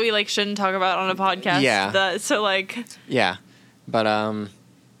stuff that we, like, shouldn't talk about on a podcast. Yeah. So, like... Yeah. But,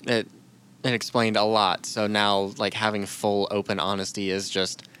 it explained a lot. So now, like, having full open honesty is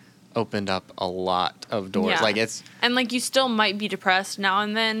just opened up a lot of doors. Yeah. Like, it's... And, like, you still might be depressed now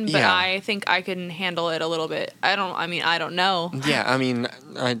and then, but Yeah. I think I can handle it a little bit. I don't know. Yeah, I mean,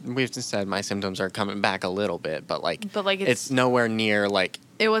 we've just said my symptoms are coming back a little bit, but, like, it's nowhere near, like...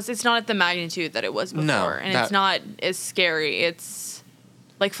 It's not at the magnitude that it was before. No, and it's not as scary. It's,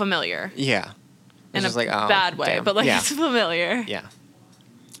 like, familiar. Yeah. In It's a just like, oh, bad way, damn. but, like, Yeah. it's familiar. Yeah.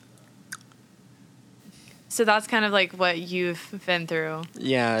 So that's kind of, like, what you've been through.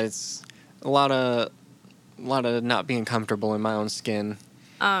 Yeah, it's a lot of not being comfortable in my own skin.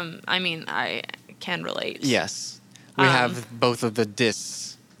 I mean, I can relate. Yes. We have both of the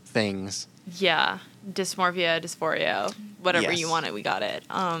things. Yeah. Dysmorphia, dysphoria, whatever Yes. you want it, we got it.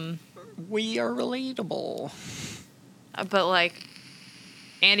 We are relatable. But, like,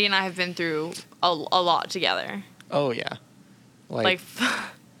 Andy and I have been through a lot together. Oh, yeah. Like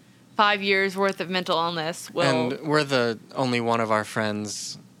 5 years worth of mental illness will... And we're the only one of our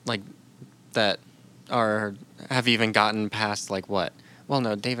friends, like, that have even gotten past, like, what? Well,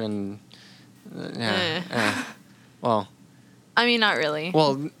 no, David and... Well... I mean, not really.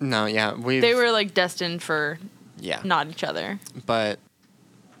 Well, no, yeah. They were, like, destined for yeah. not each other. But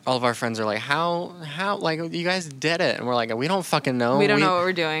all of our friends are like, how, like, you guys did it. And we're like, we don't fucking know. We don't know what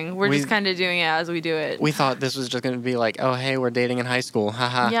we're doing. We're just kind of doing it as we do it. We thought this was just going to be like, oh, hey, we're dating in high school.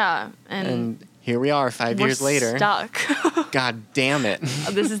 Haha. Yeah. And here we are 5 years later. Stuck. God damn it.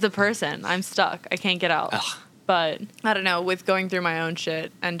 This is the person. I'm stuck. I can't get out. Ugh. But I don't know, with going through my own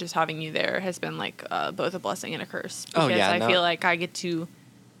shit and just having you there has been like both a blessing and a curse. Because I feel like I get to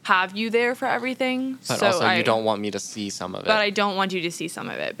have you there for everything. But so also you don't want me to see some of it. But I don't want you to see some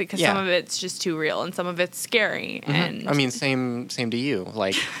of it because some of it's just too real and some of it's scary. Mm-hmm. And I mean, same to you.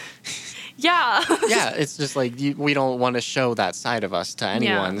 Like, yeah. yeah, it's just like we don't want to show that side of us to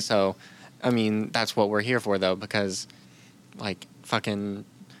anyone. Yeah. So, I mean, that's what we're here for, though, because, like, fucking,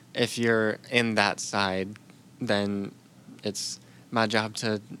 if you're in that side, then it's my job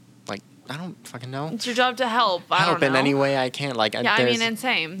to, like, I don't fucking know. It's your job to help. I don't know. In any way I can. Like, yeah, I mean, and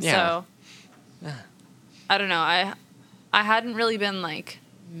same. Yeah. So, Yeah. I don't know. I hadn't really been, like,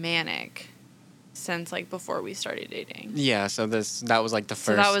 manic since, like, before we started dating. Yeah, so that was, like, the first.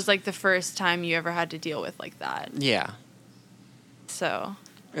 So that was, like, the first time you ever had to deal with, like, that. Yeah. So.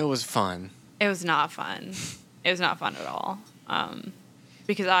 It was fun. It was not fun. It was not fun at all.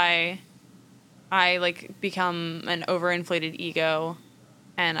 Because I like become an overinflated ego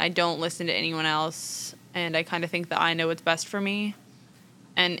and I don't listen to anyone else and I kind of think that I know what's best for me.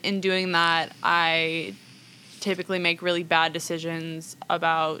 And in doing that, I typically make really bad decisions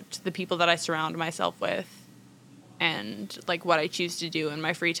about the people that I surround myself with and like what I choose to do in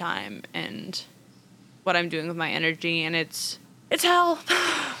my free time and what I'm doing with my energy, and it's hell.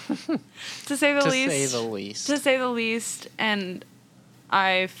 To say the least. To say the least. And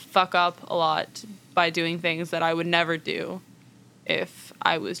I fuck up a lot by doing things that I would never do if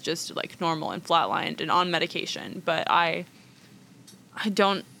I was just like normal and flatlined and on medication. But I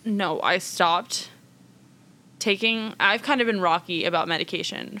don't know. I stopped taking. I've kind of been rocky about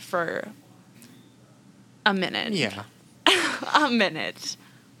medication for a minute. Yeah. A minute.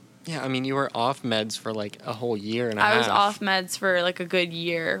 Yeah, I mean, you were off meds for like a whole year and a half. I was off meds for like a good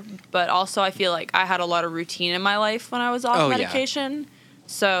year, but also I feel like I had a lot of routine in my life when I was off medication. Yeah.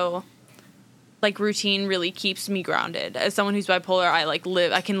 So, like, routine really keeps me grounded. As someone who's bipolar,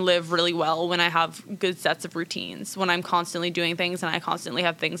 I can live really well when I have good sets of routines. When I'm constantly doing things and I constantly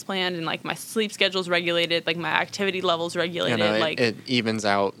have things planned and like my sleep schedule's regulated, like my activity level's regulated. You know, it evens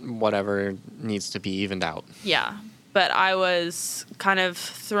out whatever needs to be evened out. Yeah. But I was kind of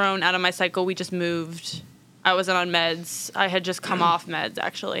thrown out of my cycle. We just moved. I wasn't on meds. I had just come off meds,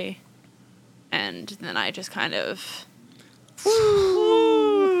 actually. And then I just kind of...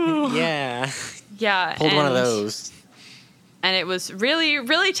 Yeah. Yeah. Pulled one of those. And it was really,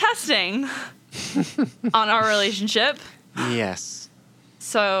 really testing on our relationship. Yes.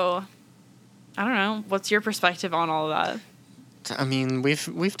 So, I don't know. What's your perspective on all of that? I mean,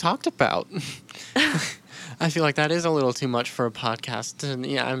 we've talked about... I feel like that is a little too much for a podcast. And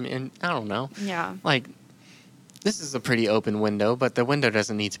yeah, I mean, I don't know. Yeah. Like, this is a pretty open window, but the window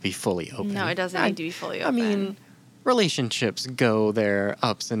doesn't need to be fully open. No, it doesn't need to be fully open. I mean, relationships go their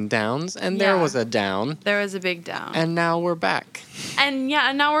ups and downs, and there was a down. There was a big down. And now we're back. And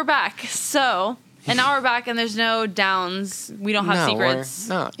now we're back. So, and now we're back, and there's no downs. We don't have secrets.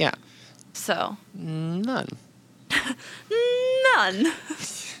 Yeah. So. None. None.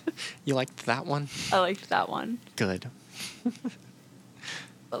 You liked that one? I liked that one. Good.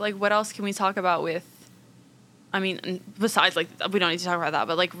 But, like, what else can we talk about with I mean, besides, like, we don't need to talk about that,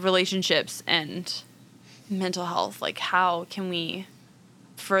 but, like, relationships and mental health, like, how can we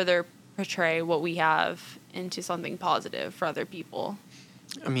further portray what we have into something positive for other people?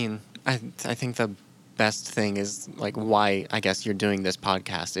 I mean, I think the best thing is, like, why I guess you're doing this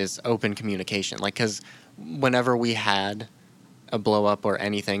podcast is open communication. Like, because whenever we had a blow up or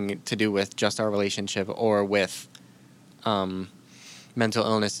anything to do with just our relationship or with mental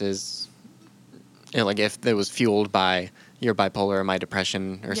illnesses, like if it was fueled by your bipolar or my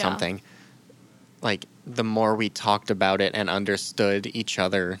depression or something, like the more we talked about it and understood each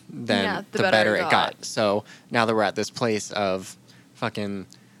other, then the better it got. So now that we're at this place of fucking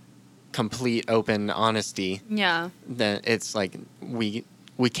complete open honesty, then it's like we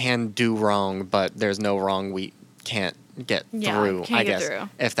can do wrong, but there's no wrong we can't get through. I guess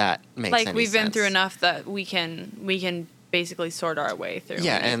if that makes any sense. Like we've been through enough that we can basically sort our way through.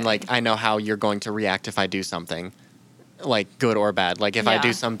 Yeah, anything. And like I know how you're going to react if I do something, like good or bad. Like if I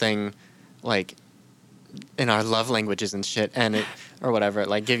do something, like in our love languages and shit, and it or whatever,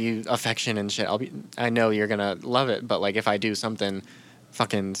 like give you affection and shit. I know you're gonna love it, but like if I do something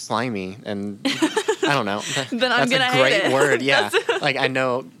fucking slimy and I don't know, then I'm gonna hate it. That's a great word. Yeah, like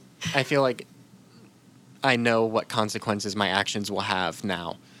I feel like I know what consequences my actions will have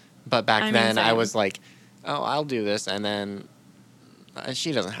now, but back then I was like, oh, I'll do this, and then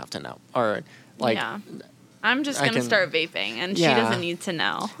she doesn't have to know, or like. Yeah. I'm just gonna start vaping, and she doesn't need to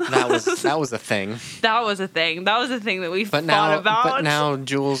know. That was a thing. That was a thing that we thought about. But now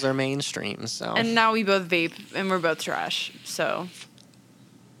Juuls are mainstream, so. And now we both vape, and we're both trash. So.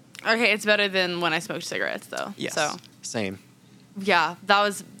 Okay, it's better than when I smoked cigarettes, though. Yes. So. Same. Yeah, that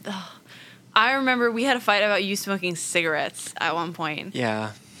was. I remember we had a fight about you smoking cigarettes at one point.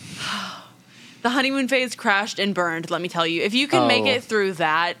 Yeah. The honeymoon phase crashed and burned, let me tell you. If you can make it through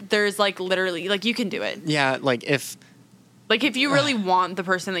that, there's like literally, like you can do it. Yeah, like if you really want the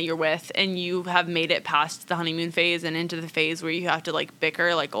person that you're with and you have made it past the honeymoon phase and into the phase where you have to like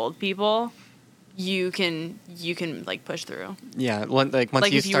bicker like old people, you can like push through. Yeah, once like you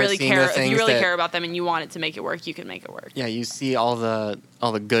if you start really seeing care, the things if you really care about them and you want it to make it work, you can make it work. Yeah, you see all the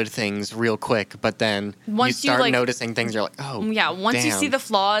good things real quick, but then once you start noticing things, you're like, oh, yeah. Once damn. You see the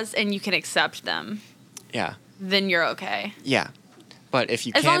flaws and you can accept them, yeah, then you're okay. Yeah, but if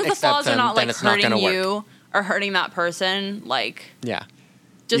you as can't long as the accept flaws them, are not then like it's not hurting gonna work. you or hurting that person, like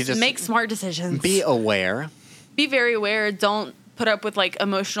just make smart decisions. Be aware. Be very aware. Don't put up with like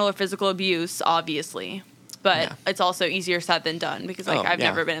emotional or physical abuse, obviously. But it's also easier said than done because like I've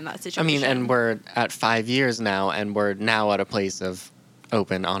never been in that situation. I mean, and we're at 5 years now, and we're now at a place of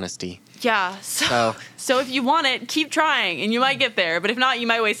open honesty. Yeah. So if you want it, keep trying, and you might get there. But if not, you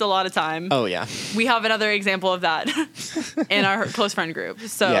might waste a lot of time. Oh yeah. We have another example of that in our close friend group.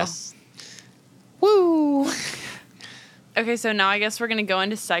 So yes. Woo. Okay, so now I guess we're gonna go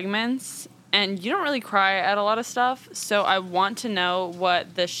into segments. And you don't really cry at a lot of stuff, so I want to know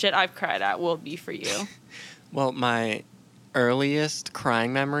what the shit I've cried at will be for you. Well, my earliest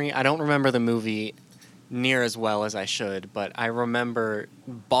crying memory, I don't remember the movie near as well as I should, but I remember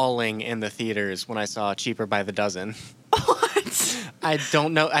bawling in the theaters when I saw Cheaper by the Dozen. What? I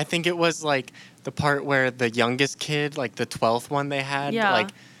don't know. I think it was like the part where the youngest kid, like the 12th one they had,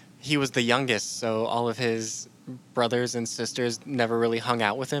 like he was the youngest, so all of his brothers and sisters never really hung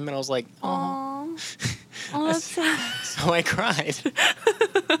out with him, and I was like, oh, that's sad. So I cried.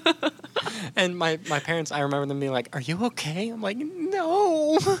 And my parents, I remember them being like, are you okay? I'm like,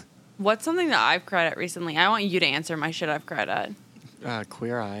 no. What's something that I've cried at recently? I want you to answer my shit I've cried at.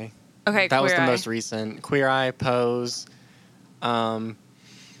 Queer Eye. Okay, that was the Eye. most recent. Queer Eye, Pose,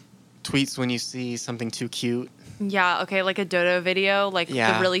 tweets when you see something too cute. Yeah, okay, like a Dodo video, like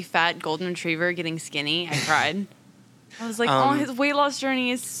the really fat golden retriever getting skinny. I cried. I was like, oh, his weight loss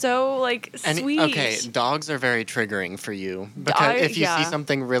journey is so, like, sweet. Okay, dogs are very triggering for you. Because if you see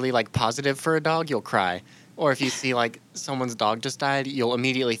something really, like, positive for a dog, you'll cry. Or if you see, like, someone's dog just died, you'll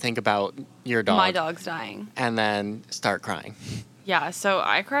immediately think about your dog. My dog's dying. And then start crying. Yeah, so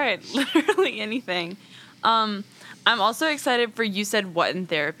I cried literally anything. I'm also excited for You Said What in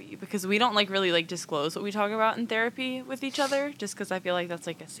Therapy, because we don't, like, really, like, disclose what we talk about in therapy with each other, just because I feel like that's,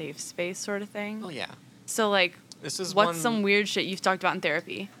 like, a safe space sort of thing. Oh, yeah. So, like, what's some weird shit you've talked about in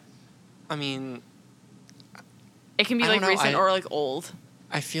therapy? I mean... It can be, like, recent or, like, old.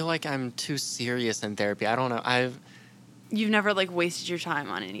 I feel like I'm too serious in therapy. I don't know. You've never, like, wasted your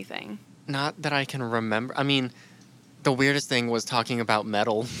time on anything? Not that I can remember. I mean, the weirdest thing was talking about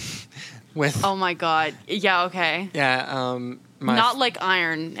metal. Oh my god. Yeah, okay. Yeah, not like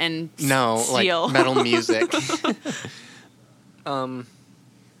iron and no, steel. like metal music.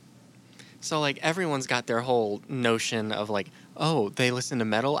 So, like, everyone's got their whole notion of, like, oh, they listen to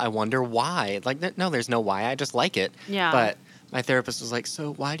metal? I wonder why. Like, no, there's no why. I just like it. Yeah. But my therapist was like,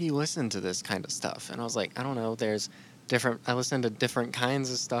 so why do you listen to this kind of stuff? And I was like, I don't know. I listen to different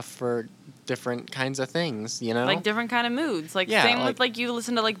kinds of stuff for different kinds of things, you know? Like, different kind of moods. Like, Yeah, same like- with, like, you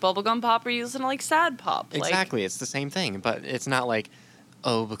listen to, like, bubblegum pop or you listen to, like, sad pop. Like, Exactly. It's the same thing. But it's not like,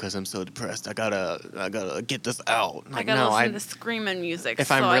 oh, because I'm so depressed, I gotta get this out. I Like, gotta no, listen to screaming music. if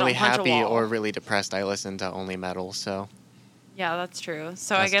so I'm I really don't punch a happy wall. or really depressed, I listen to only metal. So Yeah, that's true.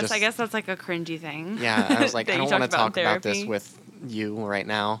 So That's I just- guess that's like a cringy thing. yeah, I was like, that I you don't want to talked talk in about this therapy. with you right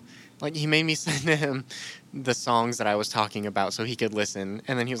now. Like, he made me send him the songs that I was talking about so he could listen,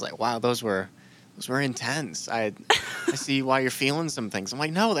 and then he was like, wow, those were intense. I see why you're feeling some things. I'm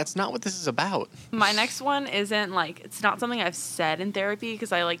like, no, that's not what this is about. My next one isn't like, it's not something I've said in therapy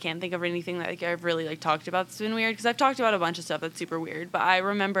because I like can't think of anything that like I've really like talked about that's been weird, because I've talked about a bunch of stuff that's super weird, but I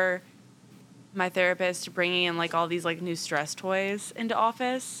remember my therapist bringing in like all these like new stress toys into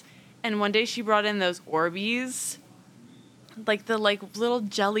office, and one day she brought in those Orbeez, like the like little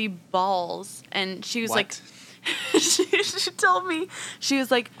jelly balls, and she was like she told me, she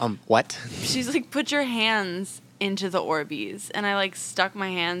was like, What? she's like, put your hands into the Orbeez. And I like stuck my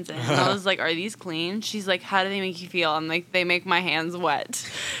hands in. And I was like, are these clean? She's like, how do they make you feel? I'm like, they make my hands wet.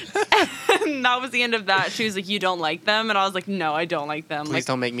 And that was the end of that. She was like, you don't like them? And I was like, no, I don't like them. Please Like,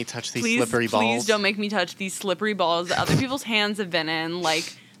 don't make me touch these please, slippery balls. please don't make me touch these slippery balls that other people's hands have been in.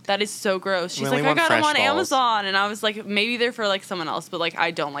 Like, that is so gross. She's We only like, I want got them fresh on balls. Amazon. And I was like, maybe they're for like someone else, but like,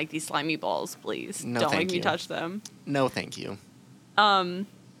 I don't like these slimy balls. Please No, don't thank make me you. touch them. No, thank you.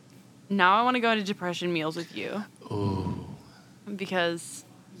 Now I want to go into depression meals with you. Ooh. Because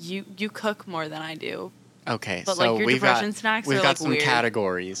you cook more than I do. Okay, But, so like, your we've got depression snacks we've are, got like, some weird.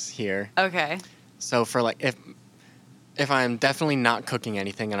 categories here. Okay. So for like if I'm definitely not cooking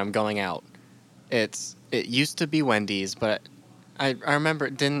anything and I'm going out, it used to be Wendy's, but I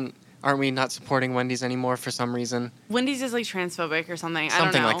remember aren't we not supporting Wendy's anymore for some reason? Wendy's is like transphobic or something. I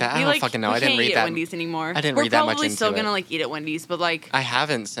Something don't know. like that. I don't fucking know. We I didn't can't read eat that- at Wendy's anymore. I didn't We're read that much probably still into it. gonna like eat at Wendy's, but like I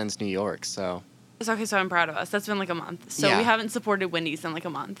haven't since New York, so it's okay. So I'm proud of us. That's been like a month. So Yeah. we haven't supported Wendy's in like a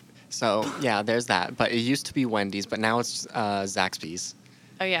month. yeah, there's that. But it used to be Wendy's, but now it's Zaxby's.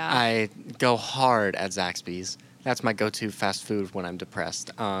 Oh yeah. I go hard at Zaxby's. That's my go-to fast food when I'm depressed.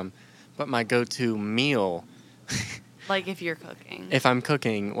 But my go-to meal, like if you're cooking. if I'm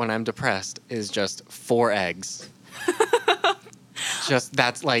cooking when I'm depressed, is just 4 eggs. Just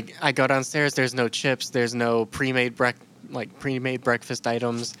that's like I go downstairs. There's no chips. There's no pre-made breakfast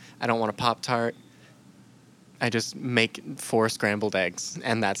items. I don't want a Pop-Tart. I just make 4 scrambled eggs,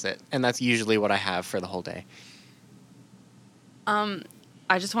 and that's it. And that's usually what I have for the whole day.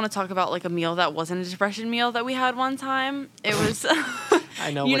 I just want to talk about like a meal that wasn't a depression meal that we had one time. It was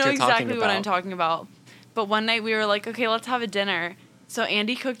I know you what know you're exactly talking what I'm about. talking about. But one night we were like, okay, let's have a dinner. So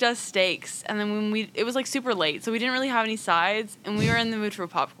Andy cooked us steaks, and then it was like super late, so we didn't really have any sides, and we were in the mood for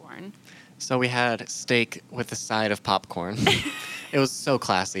popcorn. So we had steak with a side of popcorn. It was so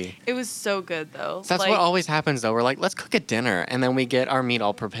classy. It was so good though. That's like, what always happens though. We're like, let's cook a dinner, and then we get our meat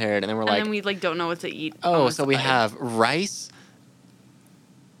all prepared, and then we're and like, then we like don't know what to eat. oh, on the so we side. have rice.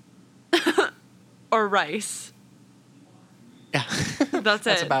 or rice. Yeah, That's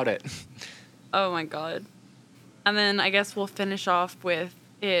that's it. about it. Oh my god. And then I guess we'll finish off with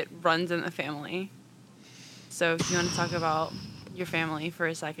it runs in the family. So if you want to talk about your family for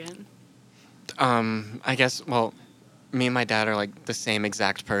a second. I guess. Well, me and my dad are like the same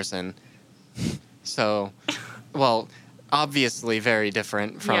exact person. So, well, obviously very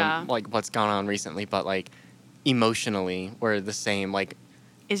different from Yeah. like what's gone on recently, but like emotionally we're the same. Like,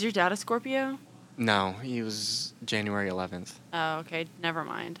 Is your dad a Scorpio? no, he was January 11th. Oh, okay. Never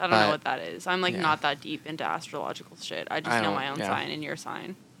mind. I don't But- know what that is. I'm like yeah. not that deep into astrological shit. I just I know don't- my own yeah. sign and your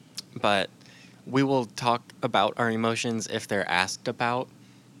sign. But we will talk about our emotions if they're asked about.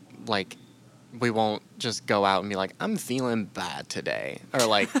 Like, we won't just go out and be like, I'm feeling bad today. Or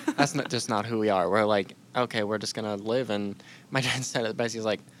like, that's just not who we are. We're like, okay, we're just going to live. And my dad said it best. He's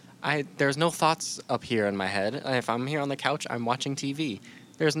like, there's no thoughts up here in my head. If I'm here on the couch, I'm watching TV.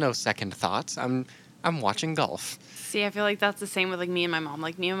 There's no second thoughts. I'm watching golf. See, I feel like that's the same with like me and my mom.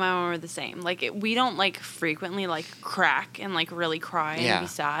 Like me and my mom are the same. Like we don't like frequently like crack and like really cry Yeah. and be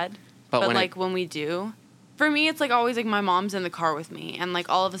sad. But But when like when we do, for me it's like always like my mom's in the car with me and like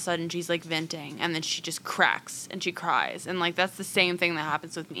all of a sudden she's like venting and then she just cracks and she cries and like that's the same thing that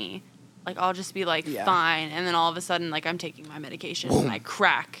happens with me. Like I'll just be like Yeah. fine and then all of a sudden like I'm taking my medication and I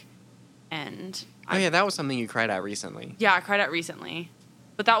crack and Oh, yeah, that was something you cried at recently. yeah, I cried out recently.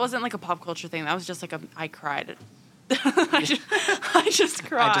 But that wasn't like a pop culture thing. That was just like I cried I just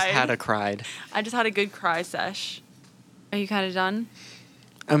cried. I just had a cried. I just had a good cry sesh. Are you kind of done?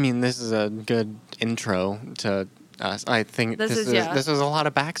 I mean, this is a good intro to us. I think this is a lot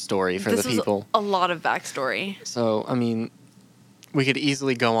of backstory for the people. A lot of backstory. So, I mean, we could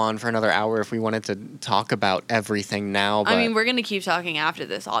easily go on for another hour if we wanted to talk about everything now. But I mean, we're going to keep talking after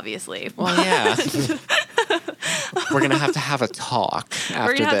this, obviously. Well, yeah. We're going to have a talk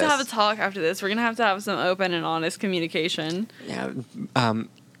after this. We're going to have a talk after this. We're going to have some open and honest communication. Yeah.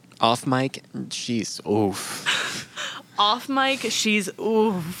 Off mic, she's oof. Off mic, she's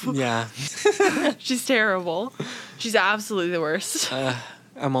oof. Yeah. She's terrible. She's absolutely the worst.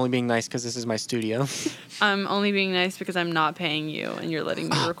 I'm only being nice because this is my studio. I'm only being nice because I'm not paying you and you're letting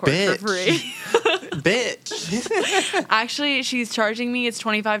me record bitch. for free. Bitch. Actually, she's charging me. It's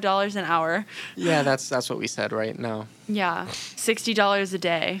 $25 an hour. Yeah, that's what we said right now. Yeah, $60 a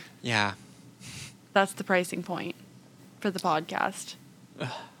day. Yeah. That's the pricing point for the podcast.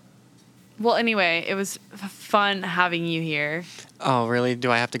 Well, anyway, it was fun having you here. Oh, really?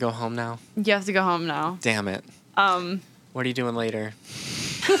 Do I have to go home now? You have to go home now. Damn it. What are you doing later?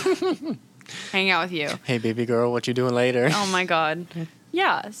 Hang out with you. Hey, baby girl, what you doing later? Oh, my God.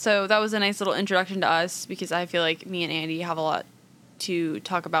 Yeah, so that was a nice little introduction to us because I feel like me and Andy have a lot to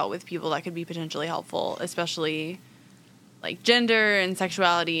talk about with people that could be potentially helpful, especially like gender and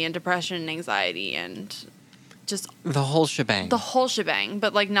sexuality and depression and anxiety and just the whole shebang. The whole shebang.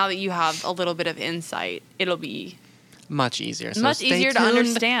 But like now that you have a little bit of insight, it'll be much easier. So much easier to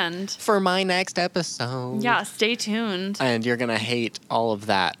understand for my next episode. Yeah, stay tuned. And you're gonna hate all of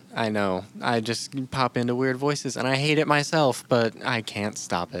that. I know. I just pop into weird voices, and I hate it myself, but I can't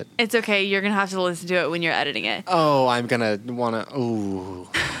stop it. It's okay. You're gonna have to listen to it when you're editing it. Oh, I'm gonna wanna. Ooh,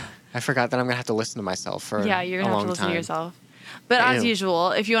 I forgot that I'm gonna have to listen to myself for you're gonna have to listen to yourself. But Ew. As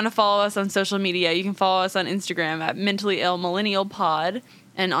usual, if you want to follow us on social media, you can follow us on Instagram at Mentally Ill Millennial Pod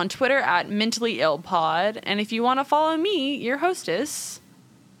and on Twitter at Mentally Ill Pod. And if you want to follow me, your hostess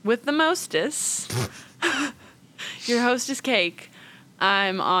with the mostest, your hostess Cake,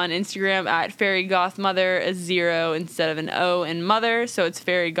 I'm on Instagram at Fairy Goth Mother, a 0 instead of an O in mother, so it's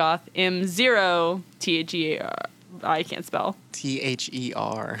Fairy Goth M0 THER. I can't spell.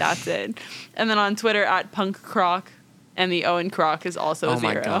 THER. That's it. And then on Twitter at Punk Croc. And the O in Croc is also a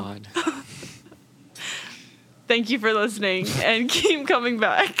 0. Oh my God. Thank you for listening and keep coming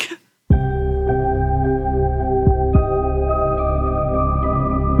back.